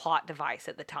plot device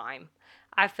at the time.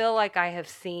 I feel like I have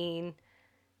seen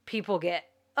people get,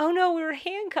 oh no, we were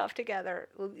handcuffed together,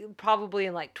 probably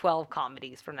in like 12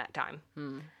 comedies from that time.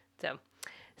 So,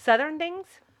 Southern things?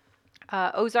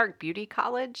 Ozark Beauty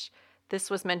College. This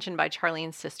was mentioned by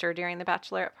Charlene's sister during the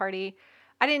bachelorette party.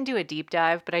 I didn't do a deep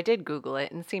dive, but I did Google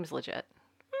it, and it seems legit.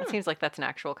 It seems like that's an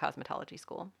actual cosmetology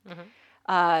school.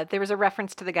 There was a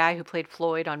reference to the guy who played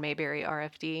Floyd on Mayberry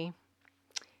RFD.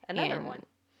 Another in one.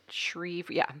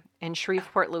 In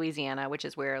Shreveport, Louisiana, which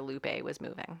is where Lupe was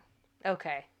moving.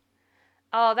 Okay.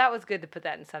 Oh, that was good to put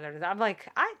that in Southern. I'm like,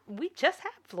 we just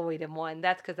had Floyd in one.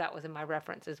 That's because that was in my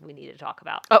references we need to talk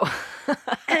about. Oh.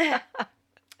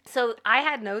 So I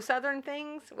had no Southern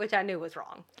things, which I knew was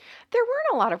wrong. There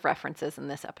weren't a lot of references in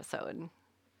this episode.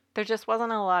 There just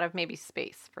wasn't a lot of maybe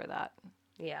space for that.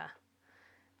 Yeah.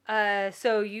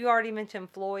 So you already mentioned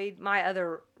Floyd. My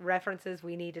other references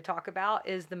we need to talk about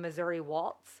is the Missouri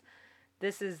Waltz.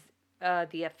 This is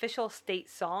the official state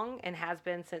song and has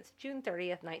been since June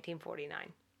 30th,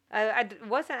 1949.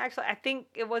 I think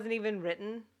it wasn't even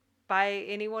written by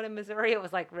anyone in Missouri. It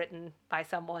was like written by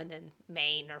someone in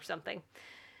Maine or something.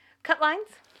 Cut lines?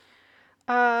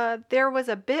 There was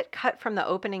a bit cut from the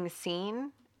opening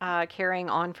scene, carrying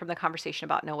on from the conversation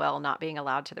about Noelle not being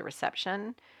allowed to the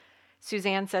reception.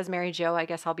 Suzanne says, Mary Jo, I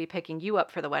guess I'll be picking you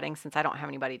up for the wedding since I don't have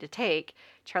anybody to take.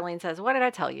 Charlene says, what did I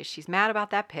tell you? She's mad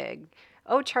about that pig.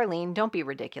 Oh, Charlene, don't be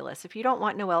ridiculous. If you don't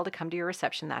want Noelle to come to your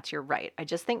reception, that's your right. I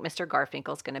just think Mr.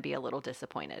 Garfinkel's going to be a little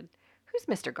disappointed. Who's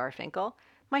Mr. Garfinkel?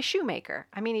 My shoemaker.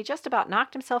 I mean, he just about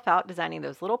knocked himself out designing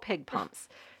those little pig pumps.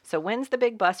 So when's the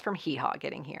big bus from Hee Haw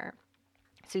getting here?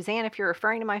 Suzanne, if you're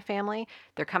referring to my family,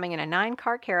 they're coming in a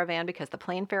 9-car caravan because the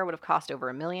plane fare would have cost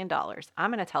over $1 million.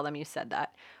 I'm going to tell them you said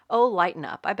that. Oh, lighten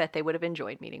up. I bet they would have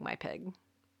enjoyed meeting my pig.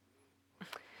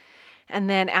 And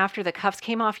then after the cuffs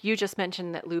came off, you just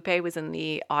mentioned that Lupe was in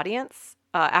the audience.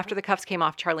 After the cuffs came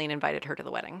off, Charlene invited her to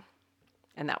the wedding.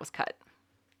 And that was cut.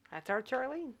 That's our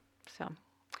Charlene. So,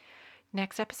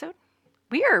 next episode,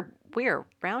 we are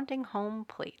rounding home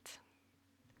plate.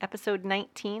 Episode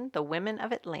 19, The Women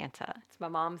of Atlanta. It's my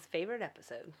mom's favorite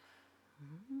episode.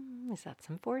 Is that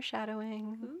some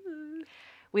foreshadowing? Ooh.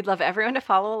 We'd love everyone to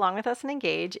follow along with us and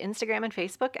engage. Instagram and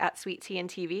Facebook at Sweet Tea and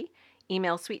TV.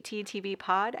 Email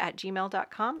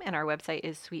sweetteatvpod@gmail.com. And our website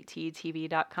is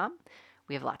sweetteatv.com.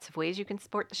 We have lots of ways you can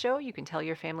support the show. You can tell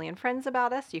your family and friends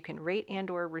about us. You can rate and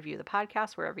or review the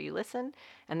podcast wherever you listen.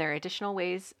 And there are additional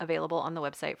ways available on the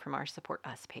website from our Support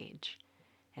Us page.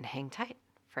 And hang tight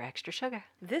for extra sugar.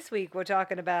 This week we're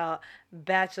talking about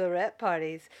bachelorette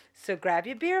parties. So grab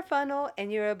your beer funnel and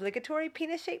your obligatory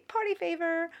penis-shaped party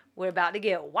favor. We're about to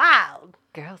get wild.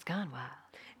 Girls gone wild.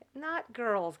 Not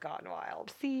girls gone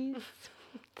wild. See,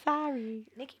 sorry.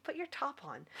 Nikki, put your top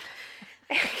on.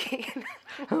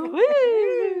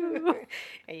 Woo!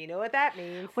 And you know what that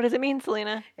means. What does it mean,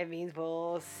 Selena? It means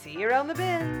we'll see you around the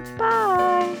bend.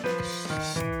 Bye.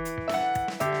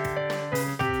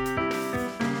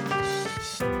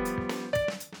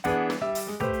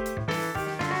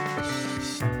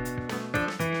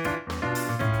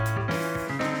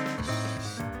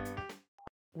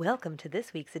 Welcome to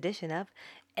this week's edition of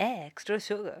Extra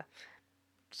Sugar.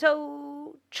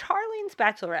 So, Charlene's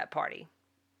bachelorette party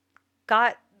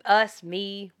got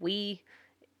we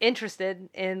interested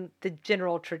in the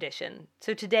general tradition.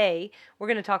 So today, we're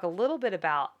going to talk a little bit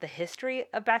about the history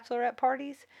of bachelorette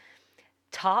parties,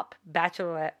 top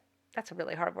bachelorette, that's a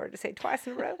really hard word to say twice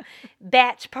in a row,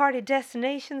 batch party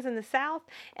destinations in the South,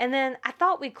 and then I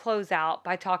thought we'd close out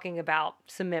by talking about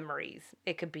some memories.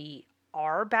 It could be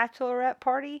our bachelorette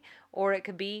party, or it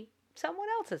could be someone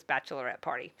else's bachelorette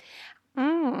party.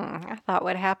 I thought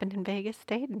what happened in Vegas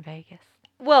stayed in Vegas.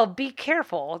 Well, be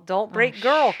careful. Don't break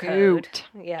girl code.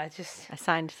 Yeah, just... I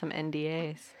signed some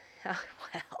NDAs.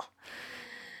 Well,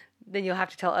 then you'll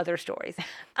have to tell other stories.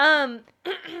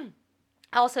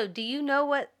 Also, do you know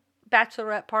what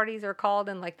bachelorette parties are called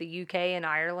in like the UK and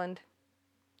Ireland?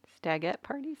 Stagette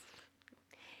parties?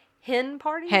 Hen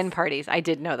parties? Hen parties. I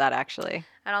did know that, actually.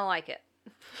 I don't like it.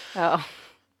 Oh.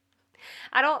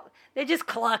 They're just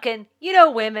clucking. You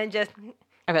know, women just...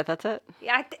 I bet that's it.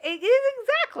 Yeah, it is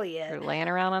exactly it. They're laying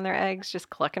around on their eggs, just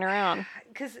clucking around.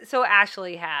 So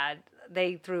Ashley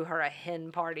they threw her a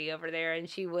hen party over there, and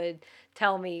she would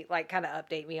tell me, like, kind of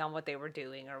update me on what they were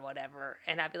doing or whatever.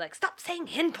 And I'd be like, stop saying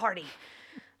hen party.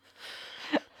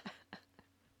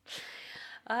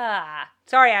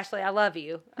 Sorry, Ashley, I love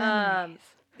you. I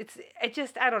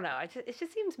don't know. It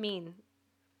just seems mean.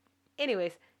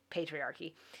 Anyways,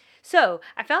 patriarchy. So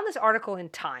I found this article in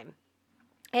Time,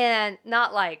 and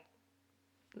not like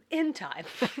in time,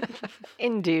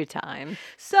 in due time,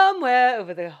 somewhere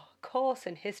over the course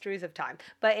and histories of time,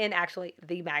 but in actually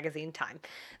the magazine Time.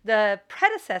 The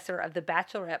predecessor of the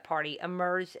bachelorette party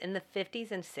emerged in the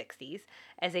 50s and 60s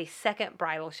as a second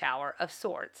bridal shower of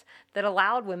sorts that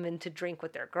allowed women to drink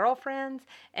with their girlfriends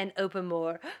and open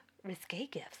more risque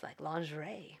gifts like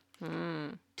lingerie.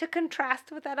 To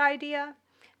contrast with that idea,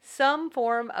 some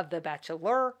form of the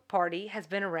bachelor party has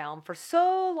been around for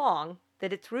so long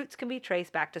that its roots can be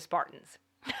traced back to Spartans.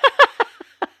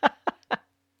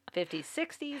 50s,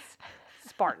 60s,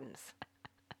 Spartans.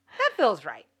 That feels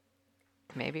right.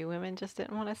 Maybe women just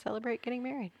didn't want to celebrate getting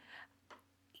married.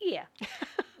 Yeah.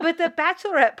 But the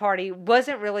bachelorette party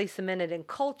wasn't really cemented in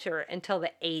culture until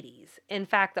the 80s. In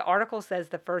fact, the article says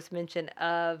the first mention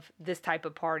of this type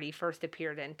of party first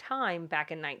appeared in Time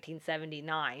back in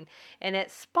 1979, and it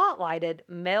spotlighted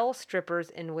male strippers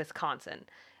in Wisconsin.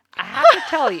 I have to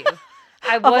tell you,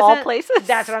 I Of all wasn't. places?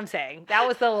 That's what I'm saying. That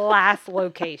was the last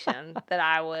location that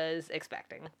I was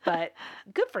expecting. But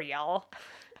good for y'all.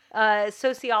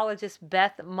 Sociologist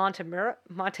Beth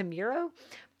Montemuro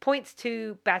points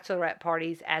to bachelorette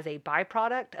parties as a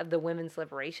byproduct of the women's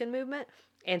liberation movement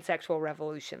and sexual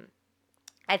revolution.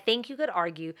 I think you could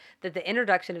argue that the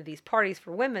introduction of these parties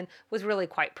for women was really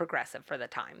quite progressive for the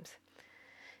times.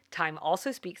 Time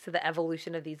also speaks to the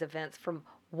evolution of these events from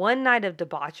one night of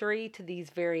debauchery to these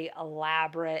very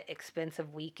elaborate,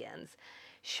 expensive weekends.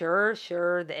 Sure,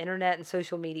 the internet and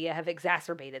social media have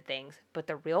exacerbated things, but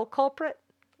the real culprit?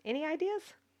 Any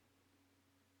ideas?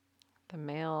 The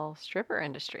male stripper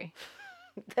industry.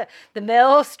 The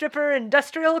male stripper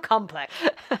industrial complex.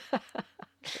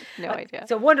 No idea.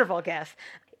 It's a wonderful guess.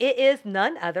 It is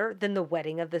none other than the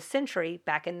wedding of the century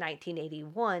back in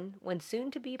 1981 when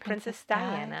soon-to-be Princess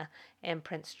Diana and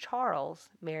Prince Charles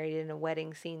married in a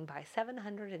wedding seen by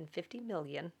 750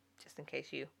 million, just in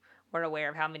case you weren't aware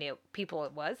of how many people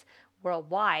it was,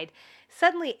 worldwide.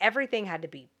 Suddenly, everything had to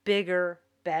be bigger,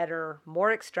 better,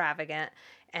 more extravagant,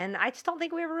 and I just don't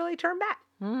think we ever really turned back.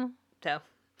 So,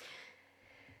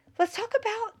 let's talk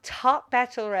about top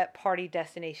bachelorette party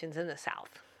destinations in the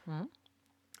South.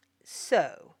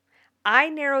 So, I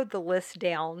narrowed the list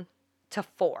down to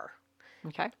 4.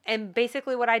 Okay. And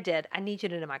basically what I did, I need you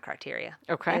to know my criteria.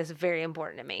 Okay. It's very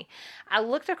important to me. I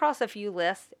looked across a few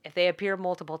lists. If they appear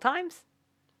multiple times,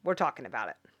 we're talking about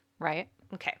it. Right.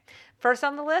 Okay. First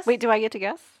on the list. Wait, do I get to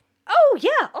guess? Oh,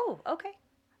 yeah. Oh, okay.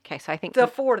 Okay, so I think The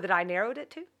 4 that I narrowed it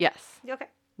to? yes. Okay.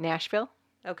 Nashville,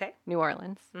 Okay. New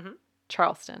Orleans, Mhm.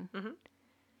 Charleston, Mhm.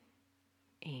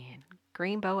 and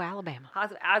Greenbow, Alabama.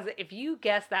 If you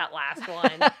guess that last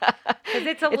one, because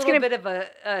it's a little bit of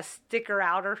a sticker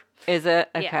outer. Is it?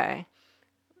 Yeah. Okay.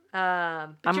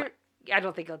 But I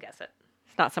don't think you'll guess it.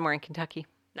 It's not somewhere in Kentucky.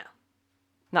 No.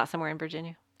 Not somewhere in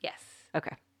Virginia. Yes.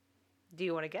 Okay. Do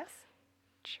you want to guess?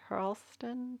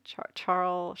 Charleston,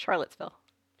 Charlottesville.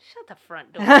 Shut the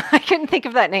front door. I couldn't think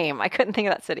of that name. I couldn't think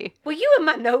of that city. Were you in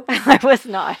my notes? I was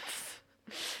not.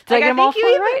 Did I get them all 4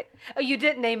 right? Oh, you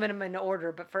didn't name them in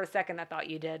order, but for a second I thought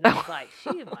you did. And I was like,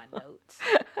 she's in my notes.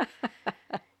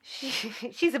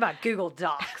 She's in my Google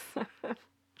Docs.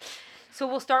 So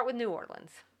we'll start with New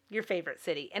Orleans, your favorite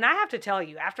city. And I have to tell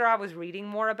you, after I was reading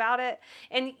more about it,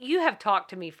 and you have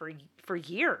talked to me for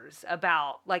years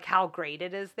about like how great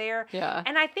it is there. Yeah.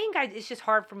 And I think it's just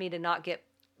hard for me to not get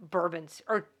Bourbon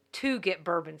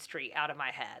Street out of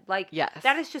my head. Like, yes.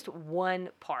 That is just one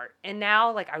part. And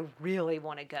now, like, I really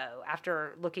want to go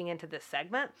after looking into this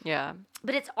segment. Yeah.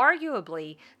 But it's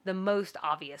arguably the most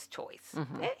obvious choice.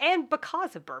 Mm-hmm. And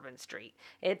because of Bourbon Street,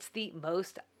 it's the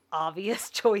most obvious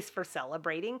choice for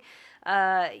celebrating.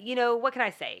 What can I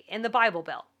say? In the Bible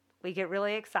Belt, we get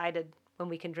really excited when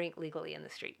we can drink legally in the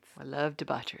streets. I love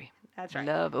debauchery. That's right.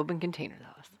 I love open container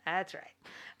laws. That's right.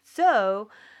 So,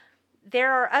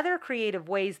 there are other creative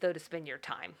ways, though, to spend your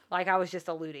time, like I was just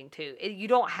alluding to. You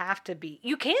don't have to be.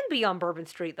 You can be on Bourbon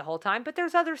Street the whole time, but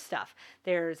there's other stuff.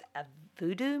 There's a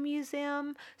voodoo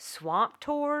museum, swamp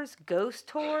tours, ghost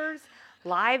tours,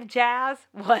 live jazz.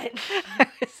 What? I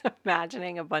was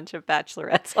imagining a bunch of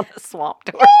bachelorettes on a swamp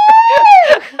tour.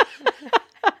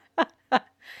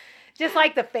 Just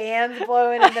like the fans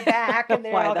blowing in the back, and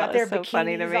they're Why, all that got their was so bikinis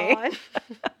funny to me. on.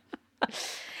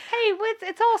 Hey,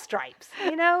 it's all stripes,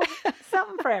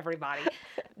 something for everybody.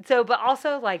 So, but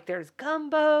also like there's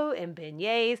gumbo and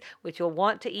beignets, which you'll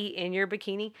want to eat in your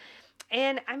bikini.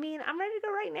 And I mean, I'm ready to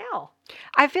go right now.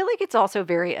 I feel like it's also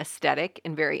very aesthetic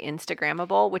and very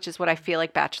Instagrammable, which is what I feel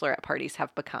like bachelorette parties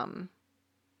have become.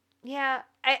 Yeah,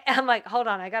 I'm like, hold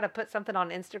on, I got to put something on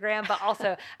Instagram, but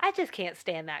also I just can't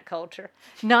stand that culture.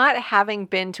 Not having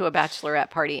been to a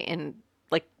bachelorette party in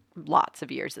like lots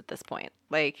of years at this point.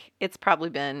 Like it's probably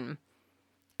been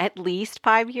at least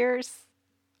 5 years.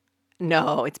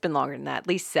 No, it's been longer than that. At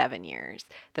least 7 years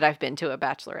that I've been to a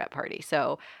bachelorette party.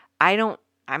 So I don't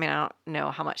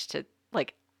know how much to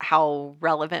like how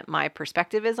relevant my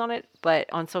perspective is on it, but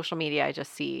on social media I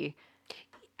just see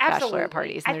bachelorette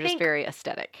parties, and they're just very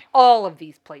aesthetic. All of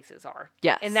these places are.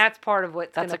 Yes. And that's part of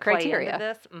what's going to play criteria. into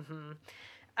this. Mm-hmm.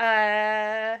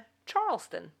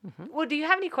 Charleston. Mm-hmm. Well, do you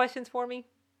have any questions for me?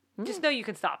 Just know you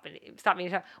can stop me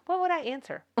anytime. What would I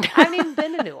answer? I haven't even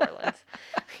been to New Orleans.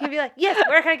 You'd be like, yes,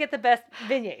 where can I get the best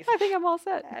beignets? I think I'm all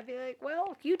set. I'd be like,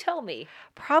 well, you tell me.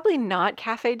 Probably not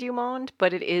Café du Monde,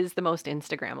 but it is the most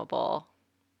Instagrammable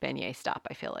beignet stop,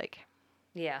 I feel like.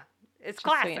 Yeah. It's Just so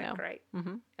classic, you know. right?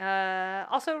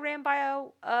 Mm-hmm. Also ran by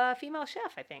a female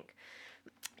chef, I think.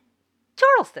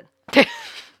 Charleston.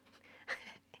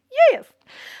 Yes.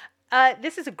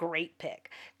 This is a great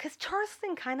pick because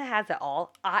Charleston kind of has it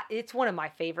all. It's one of my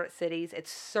favorite cities.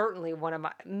 It's certainly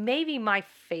maybe my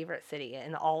favorite city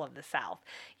in all of the South.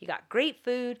 You got great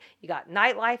food. You got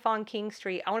nightlife on King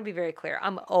Street. I want to be very clear.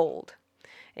 I'm old.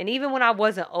 And even when I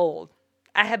wasn't old,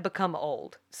 I had become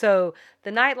old. So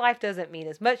the nightlife doesn't mean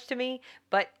as much to me,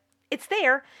 but it's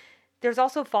there. There's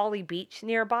also Folly Beach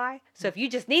nearby. So if you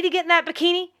just need to get in that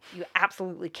bikini, you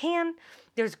absolutely can.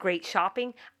 There's great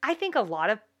shopping. I think a lot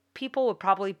of people would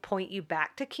probably point you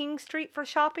back to King Street for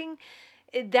shopping.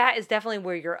 That is definitely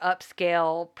where your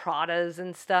upscale Pradas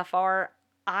and stuff are.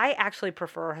 I actually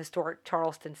prefer historic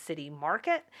Charleston City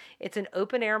Market. It's an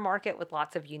open air market with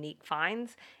lots of unique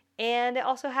finds. And it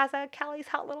also has a Callie's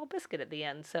Hot Little Biscuit at the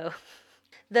end. So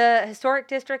the historic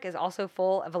district is also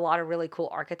full of a lot of really cool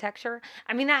architecture.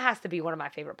 I mean, that has to be one of my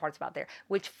favorite parts about there,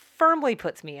 which firmly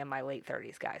puts me in my late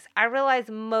 30s, guys. I realize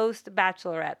most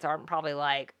bachelorettes aren't probably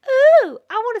like, ooh,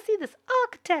 I want to see this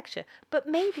architecture, but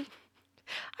maybe.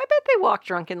 I bet they walk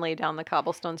drunkenly down the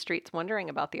cobblestone streets wondering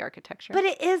about the architecture. But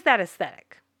it is that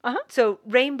aesthetic. Uh-huh. So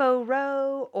Rainbow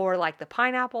Row or like the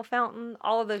Pineapple Fountain,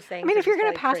 all of those things. I mean, if you're going to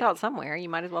really pass pretty. out somewhere, you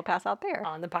might as well pass out there.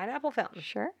 On the Pineapple Fountain.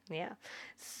 Sure. Yeah.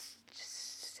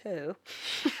 So,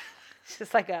 it's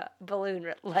just like a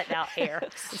balloon letting out air.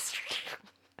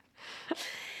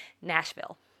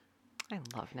 Nashville. I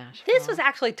love Nashville. This was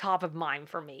actually top of mind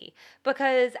for me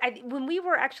because when we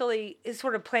were actually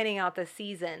sort of planning out the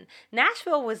season,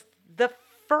 Nashville was the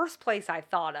first place I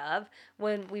thought of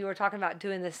when we were talking about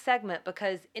doing this segment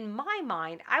because in my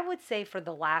mind, I would say for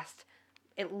the last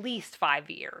at least 5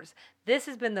 years, this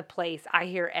has been the place I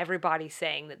hear everybody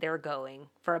saying that they're going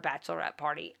for a bachelorette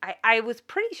party. I was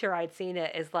pretty sure I'd seen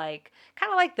it as like,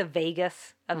 kind of like the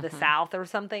Vegas of the South or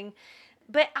something.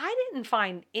 But I didn't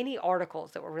find any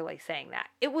articles that were really saying that.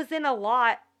 It was in a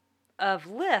lot of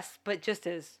lists, but just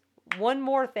as one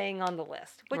more thing on the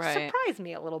list, which surprised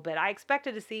me a little bit. I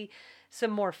expected to see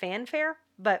some more fanfare,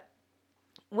 but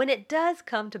when it does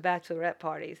come to bachelorette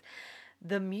parties,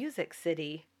 the Music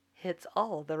City hits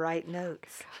all the right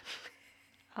notes.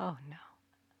 Oh, no.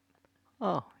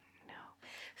 Oh, no.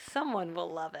 Someone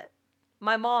will love it.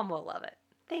 My mom will love it.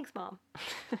 Thanks, Mom.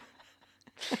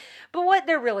 But what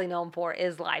they're really known for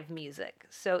is live music.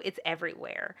 So it's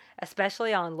everywhere,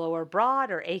 especially on Lower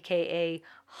Broad or AKA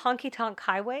Honky Tonk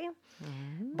Highway.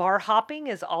 Mm-hmm. Bar hopping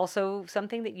is also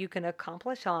something that you can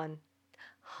accomplish on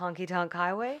Honky Tonk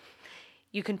Highway.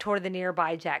 You can tour the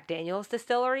nearby Jack Daniel's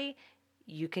distillery.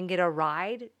 You can get a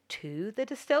ride to the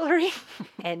distillery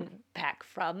and back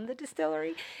from the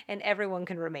distillery, and everyone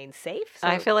can remain safe. So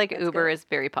I feel like Uber is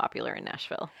very popular in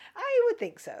Nashville. I would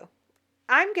think so.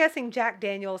 I'm guessing Jack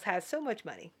Daniel's has so much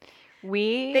money.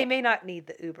 They may not need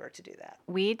the Uber to do that.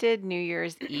 We did New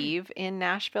Year's Eve in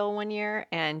Nashville one year,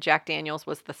 and Jack Daniel's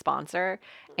was the sponsor,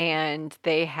 and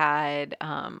they had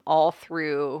all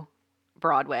through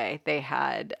Broadway, they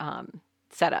had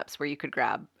setups where you could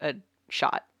grab a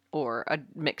shot or a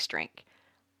mixed drink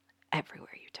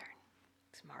everywhere you turn.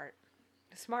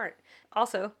 Smart.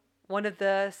 Also, one of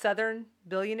the Southern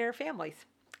billionaire families,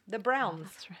 the Browns.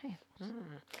 Oh, that's right. Mm.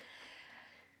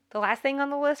 The last thing on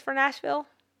the list for Nashville,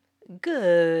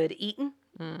 good eating.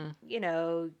 Mm. You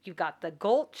know, you've got the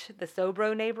Gulch, the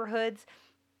Sobro neighborhoods,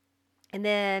 and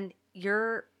then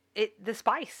the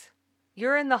spice.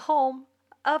 You're in the home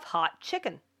of hot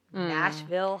chicken.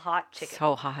 Nashville hot chicken.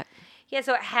 So hot. Yeah,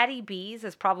 so Hattie B's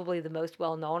is probably the most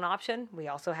well-known option. We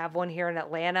also have one here in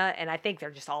Atlanta, and I think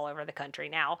they're just all over the country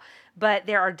now. But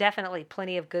there are definitely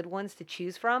plenty of good ones to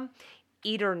choose from.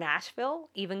 Eater Nashville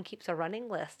even keeps a running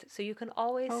list, so you can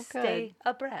always stay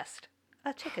abreast.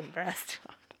 A chicken breast.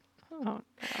 Oh,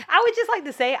 I would just like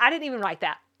to say, I didn't even write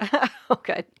that. Oh,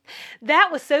 good. That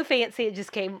was so fancy, it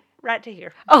just came right to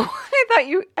here. Oh,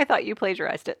 I thought you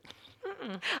plagiarized it.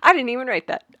 Mm-mm. I didn't even write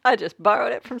that. I just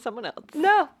borrowed it from someone else.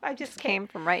 No, I just came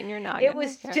from right in your noggin.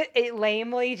 It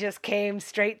lamely just came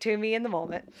straight to me in the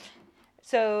moment.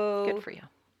 So good for you.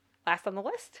 Last on the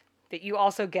list that you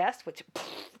also guessed, which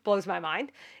blows my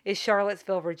mind, is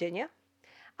Charlottesville, Virginia.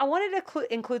 I wanted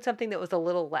to include something that was a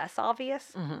little less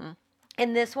obvious. Mm-hmm.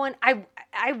 And this one,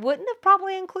 I wouldn't have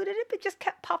probably included it, but just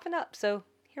kept popping up. So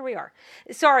here we are.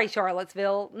 Sorry,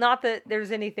 Charlottesville. Not that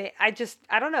there's anything. I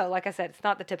don't know. Like I said, it's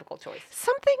not the typical choice.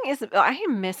 I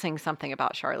am missing something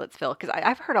about Charlottesville because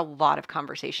I've heard a lot of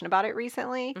conversation about it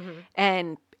recently,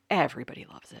 and everybody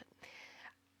loves it.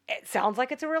 It sounds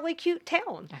like it's a really cute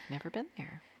town. I've never been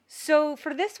there. So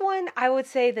for this one, I would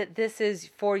say that this is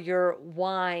for your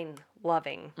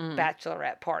wine-loving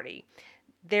bachelorette party.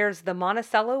 There's the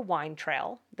Monticello Wine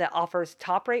Trail that offers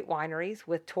top-rate wineries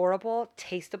with tourable,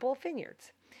 tasteable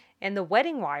vineyards. And the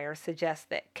Wedding Wire suggests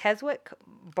that Keswick,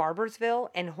 Barbersville,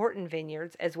 and Horton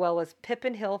Vineyards, as well as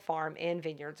Pippin Hill Farm and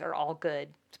Vineyards, are all good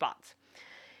spots.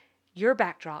 Your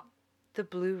backdrop, the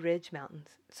Blue Ridge Mountains.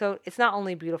 So it's not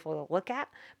only beautiful to look at,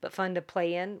 but fun to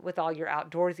play in with all your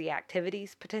outdoorsy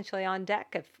activities, potentially on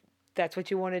deck if that's what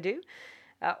you want to do.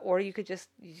 Or you could just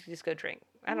go drink.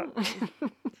 I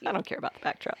don't care about the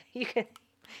backdrop. You can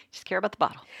Just care about the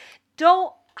bottle.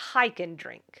 don't hike and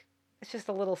drink. It's just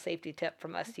a little safety tip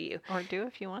from us to you. Or do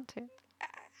if you want to.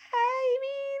 I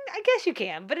mean, I guess you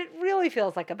can, but it really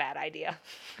feels like a bad idea.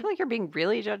 I feel like you're being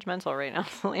really judgmental right now,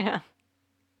 Selena.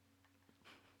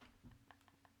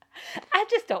 I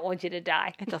just don't want you to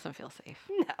die. It doesn't feel safe.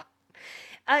 No.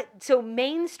 So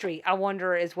Main Street, I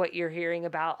wonder, is what you're hearing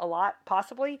about a lot,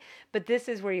 possibly. But this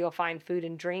is where you'll find food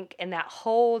and drink. And that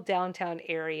whole downtown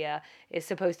area is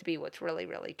supposed to be what's really,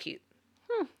 really cute.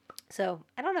 So,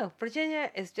 I don't know. Virginia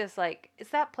is just like, it's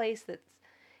that place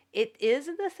it is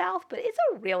in the South, but it's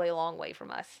a really long way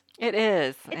from us. It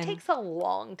is. It takes a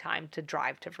long time to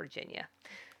drive to Virginia.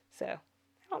 So, I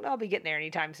don't know I'll be getting there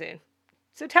anytime soon.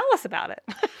 So tell us about it.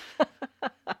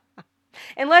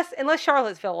 Unless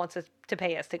Charlottesville wants us to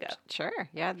pay us to go. Sure.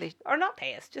 Yeah. Or not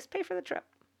pay us, just pay for the trip.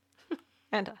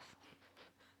 And us.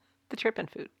 The trip and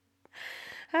food.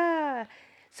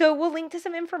 So we'll link to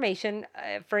some information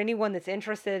for anyone that's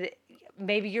interested.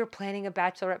 Maybe you're planning a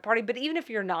bachelorette party, but even if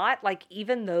you're not, like,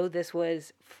 even though this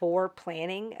was for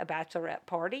planning a bachelorette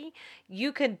party,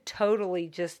 you could totally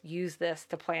just use this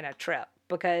to plan a trip,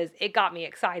 because it got me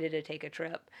excited to take a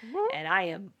trip, and I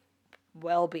am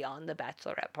well beyond the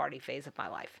bachelorette party phase of my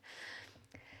life.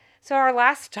 So our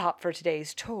last stop for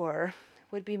today's tour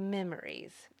would be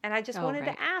memories. And I just wanted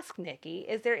to ask Nikki,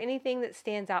 is there anything that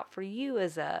stands out for you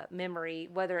as a memory,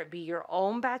 whether it be your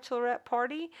own bachelorette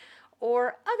party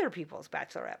or other people's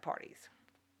bachelorette parties?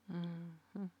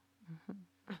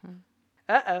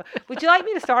 Uh-oh. Would you like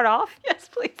me to start off? Yes,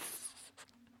 please.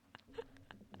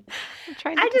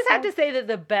 I just have to say that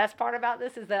the best part about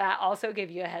this is that I also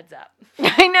give you a heads up.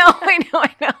 I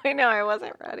know. I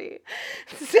wasn't ready.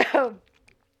 So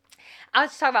I'll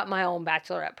just talk about my own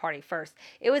bachelorette party first.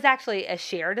 It was actually a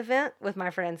shared event with my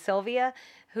friend Sylvia,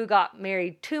 who got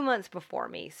married 2 months before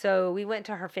me. So we went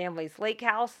to her family's lake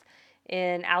house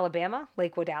in Alabama,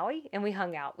 Lake Wedowee, and we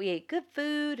hung out. We ate good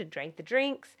food and drank the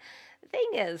drinks. The thing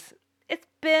is, it's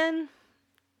been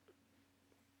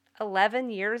 11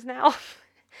 years now.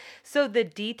 So the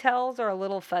details are a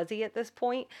little fuzzy at this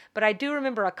point, but I do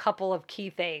remember a couple of key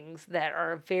things that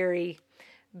are very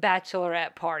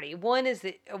bachelorette party. One is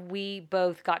that we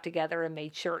both got together and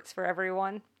made shirts for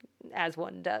everyone, as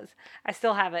one does. I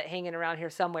still have it hanging around here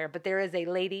somewhere, but there is a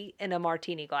lady in a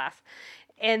martini glass.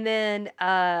 And then,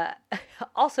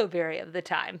 also very of the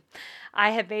time,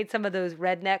 I have made some of those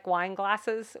redneck wine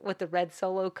glasses with the red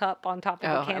Solo cup on top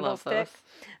of the candlestick.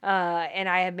 And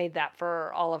I had made that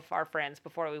for all of our friends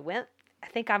before we went. I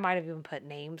think I might have even put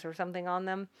names or something on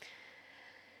them.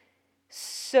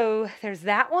 So there's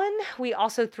that one. We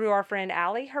also threw our friend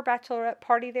Allie her bachelorette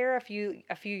party there a few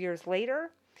years later.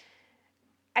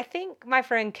 I think my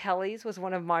friend Kelly's was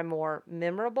one of my more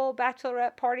memorable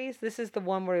bachelorette parties. This is the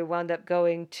one where we wound up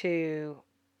going to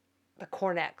the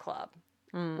Cornet Club,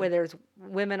 where there's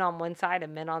women on one side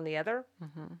and men on the other.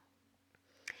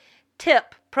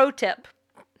 Pro tip.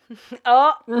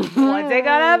 Oh, what's it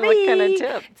gonna be? What kind of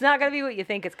tip? It's not gonna be what you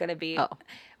think it's gonna be. Oh.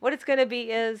 What it's gonna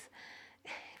be is,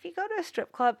 if you go to a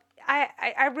strip club,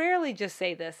 I rarely just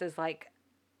say this as like,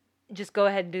 just go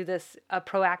ahead and do this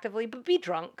proactively, but be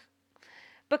drunk.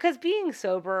 Because being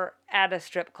sober at a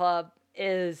strip club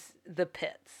is the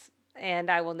pits,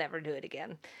 and I will never do it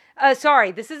again.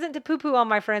 Sorry, this isn't to poo-poo on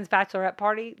my friend's bachelorette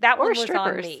party. That one was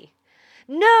on me.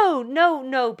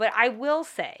 No, but I will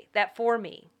say that for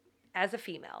me, as a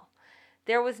female,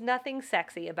 there was nothing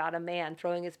sexy about a man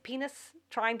throwing his penis,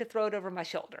 trying to throw it over my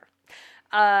shoulder.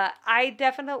 I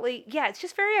definitely, it's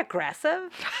just very aggressive.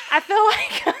 I feel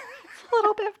like a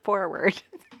little bit forward.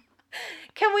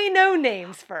 Can we know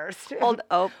names first?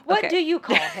 What do you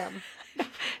call him?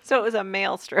 So it was a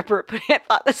male stripper, but I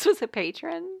thought this was a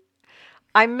patron.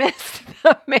 I missed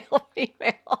the male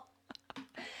female.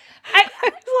 I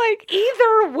was like,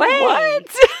 either way. What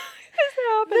is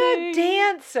happening? The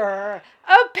dancer,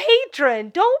 a patron.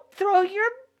 Don't throw your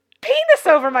penis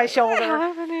over my shoulder.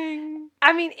 What's happening?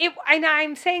 I mean,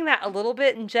 I'm saying that a little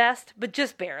bit in jest, but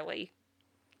just barely.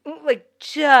 Like,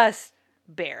 just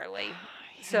barely.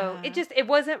 So it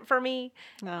wasn't for me.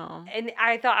 No. And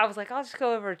I was like, I'll just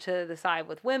go over to the side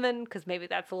with women, because maybe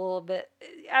that's a little bit,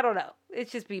 I don't know.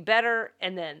 It's just be better.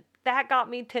 And then that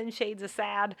got me 10 shades of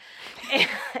sad.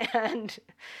 And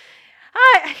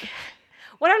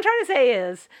What I'm trying to say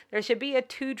is there should be a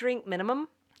 2-drink minimum,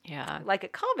 Yeah. like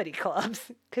at comedy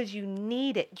clubs, because you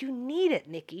need it. You need it,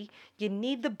 Nikki. You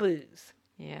need the booze.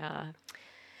 Yeah.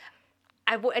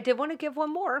 I did want to give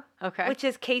one more, Okay. which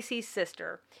is Casey's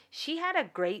sister. She had a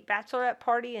great bachelorette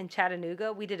party in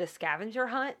Chattanooga. We did a scavenger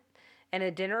hunt and a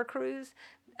dinner cruise.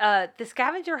 The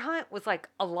scavenger hunt was like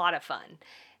a lot of fun.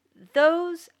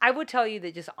 Those, I would tell you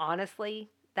that just honestly,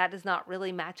 that does not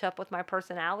really match up with my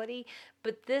personality.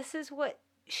 But this is what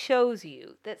shows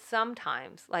you that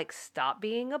sometimes, like, stop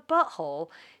being a butthole,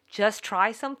 just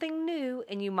try something new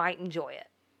and you might enjoy it.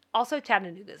 Also,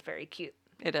 Chattanooga is very cute.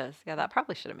 It is. Yeah, that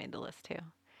probably should have made the list too.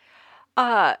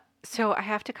 So I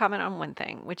have to comment on one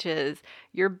thing, which is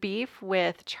your beef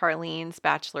with Charlene's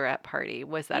bachelorette party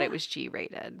was that it was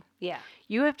G-rated. Yeah.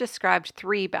 You have described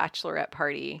 4 bachelorette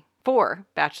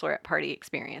party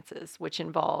experiences, which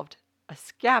involved a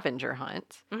scavenger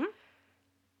hunt,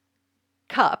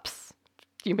 cups,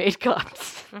 you made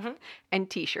cups, and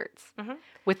T-shirts,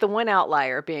 with the one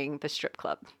outlier being the strip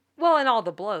club. Well, and all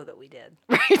the blow that we did.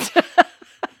 Right.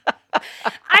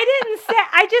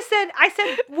 I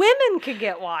said women could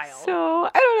get wild. So,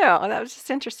 I don't know. That was just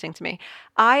interesting to me.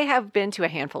 I have been to a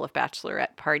handful of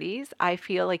bachelorette parties. I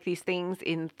feel like these things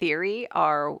in theory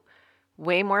are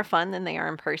way more fun than they are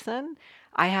in person.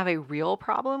 I have a real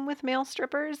problem with male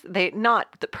strippers. I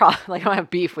don't have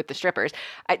beef with the strippers.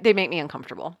 They make me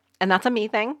uncomfortable. And that's a me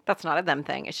thing. That's not a them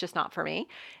thing. It's just not for me.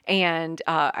 And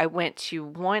I went to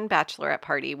one bachelorette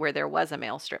party where there was a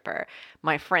male stripper.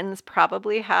 My friends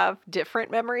probably have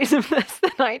different memories of this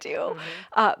than I do.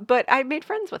 But I made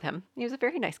friends with him. He was a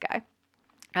very nice guy.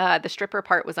 The stripper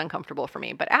part was uncomfortable for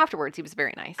me. But afterwards, he was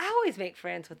very nice. I always make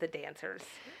friends with the dancers.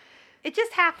 It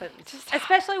just happens.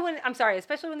 Especially when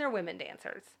they're women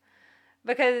dancers.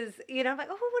 Because, I'm like,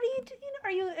 oh, what are you doing?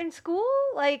 Are you in school?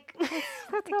 Like,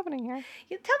 What's happening here?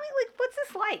 Tell me, like, what's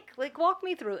this like? Like, walk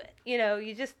me through it.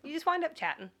 You just wind up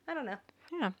chatting. I don't know.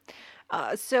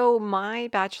 Yeah. So my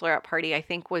bachelorette party, I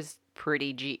think, was I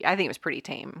think it was pretty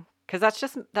tame. Because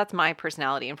that's my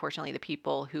personality. Unfortunately, the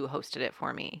people who hosted it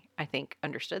for me, I think,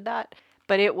 understood that.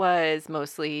 But it was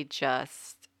mostly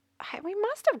just, we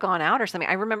must have gone out or something.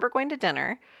 I remember going to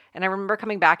dinner, and I remember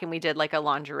coming back, and we did like a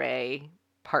lingerie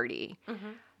party.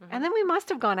 And then we must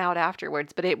have gone out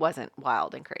afterwards, but it wasn't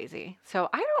wild and crazy. So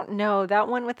I don't know. That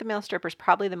one with the male strippers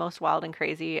probably the most wild and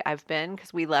crazy I've been,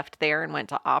 because we left there and went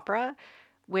to Opera,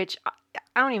 which I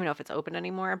don't even know if it's open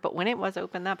anymore. But when it was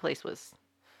open, that place was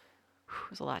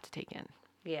a lot to take in.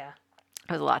 Yeah.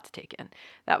 It was a lot to take in.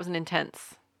 That was an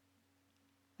intense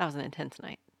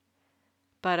night.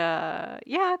 But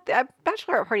yeah,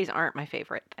 bachelorette parties aren't my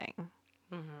favorite thing.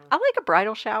 I like a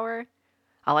bridal shower.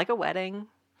 I like a wedding.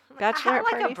 Bachelorette I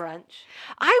like parties. a brunch.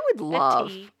 I would love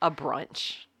tea. a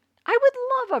brunch. I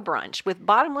would love a brunch with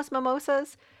bottomless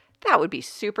mimosas. That would be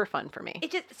super fun for me.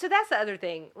 So that's the other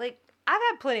thing. Like, I've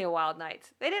had plenty of wild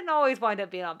nights. They didn't always wind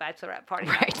up being on bachelorette party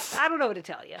nights. I don't know what to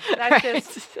tell you.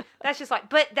 That's just like,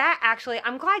 but that actually,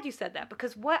 I'm glad you said that,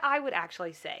 because what I would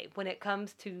actually say when it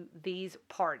comes to these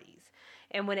parties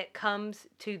and when it comes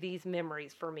to these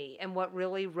memories for me and what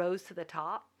really rose to the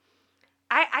top,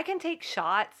 I can take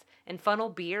shots and funnel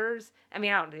beers. I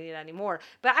mean, I don't do that anymore,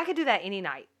 but I could do that any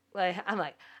night. Like, I'm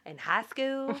like, in high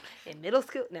school, in middle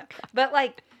school, no. But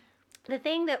like, the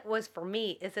thing that was for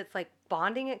me is it's like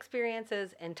bonding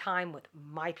experiences and time with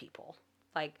my people.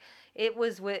 Like,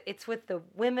 it's with the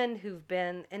women who've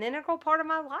been an integral part of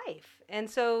my life. And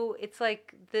so it's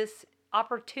like this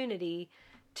opportunity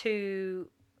to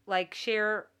like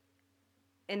share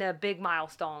in a big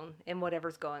milestone in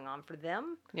whatever's going on for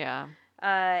them. Yeah.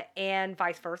 And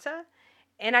vice versa.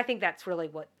 And I think that's really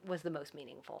what was the most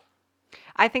meaningful.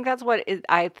 I think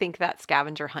I think that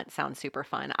scavenger hunt sounds super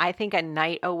fun. I think a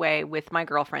night away with my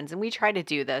girlfriends, and we try to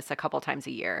do this a couple times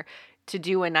a year, to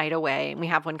do a night away, and we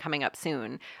have one coming up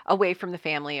soon, away from the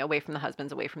family, away from the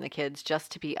husbands, away from the kids,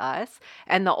 just to be us.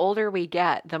 And the older we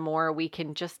get, the more we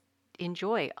can just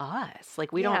enjoy us.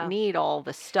 Like, we don't need all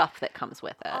the stuff that comes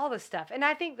with it. All the stuff. And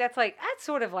I think that's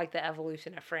sort of like the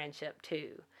evolution of friendship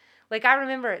too. Like, I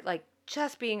remember it like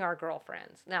just being our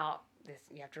girlfriends. Now,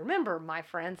 you have to remember, my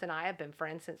friends and I have been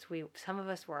friends since some of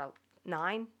us were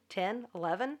 9, 10,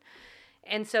 11.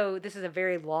 And so this is a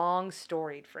very long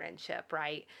storied friendship,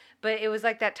 right? But it was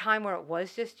like that time where it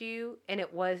was just you, and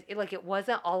it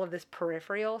wasn't all of this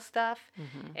peripheral stuff.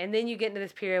 And then you get into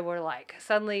this period where like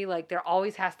suddenly like there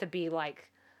always has to be like,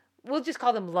 we'll just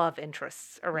call them love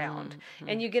interests around.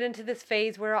 And you get into this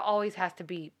phase where it always has to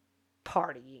be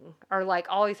partying or like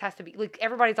always has to be like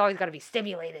everybody's always got to be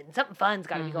stimulated and something fun's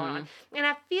got to be going on. And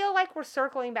I feel like we're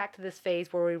circling back to this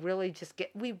phase where we really just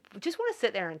want to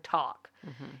sit there and talk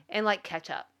and like catch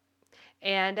up.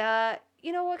 And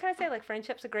you know, what can I say? Like,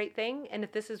 friendship's a great thing, and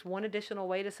if this is one additional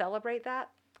way to celebrate that,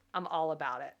 I'm all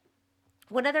about it.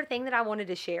 One other thing that I wanted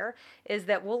to share is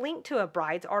that we'll link to a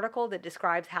bride's article that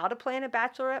describes how to plan a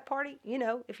bachelorette party, you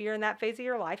know, if you're in that phase of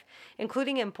your life,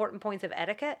 including important points of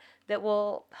etiquette that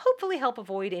will hopefully help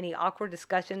avoid any awkward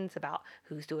discussions about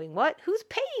who's doing what, who's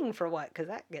paying for what, because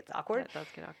that gets awkward. That does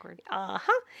get awkward.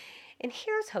 And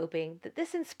here's hoping that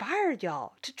this inspired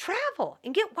y'all to travel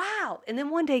and get wild and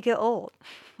then one day get old,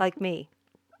 like me.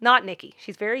 Not Nikki.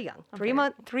 She's very young,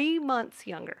 3 months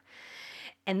younger.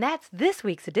 And that's this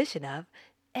week's edition of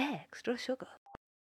Extra Sugar.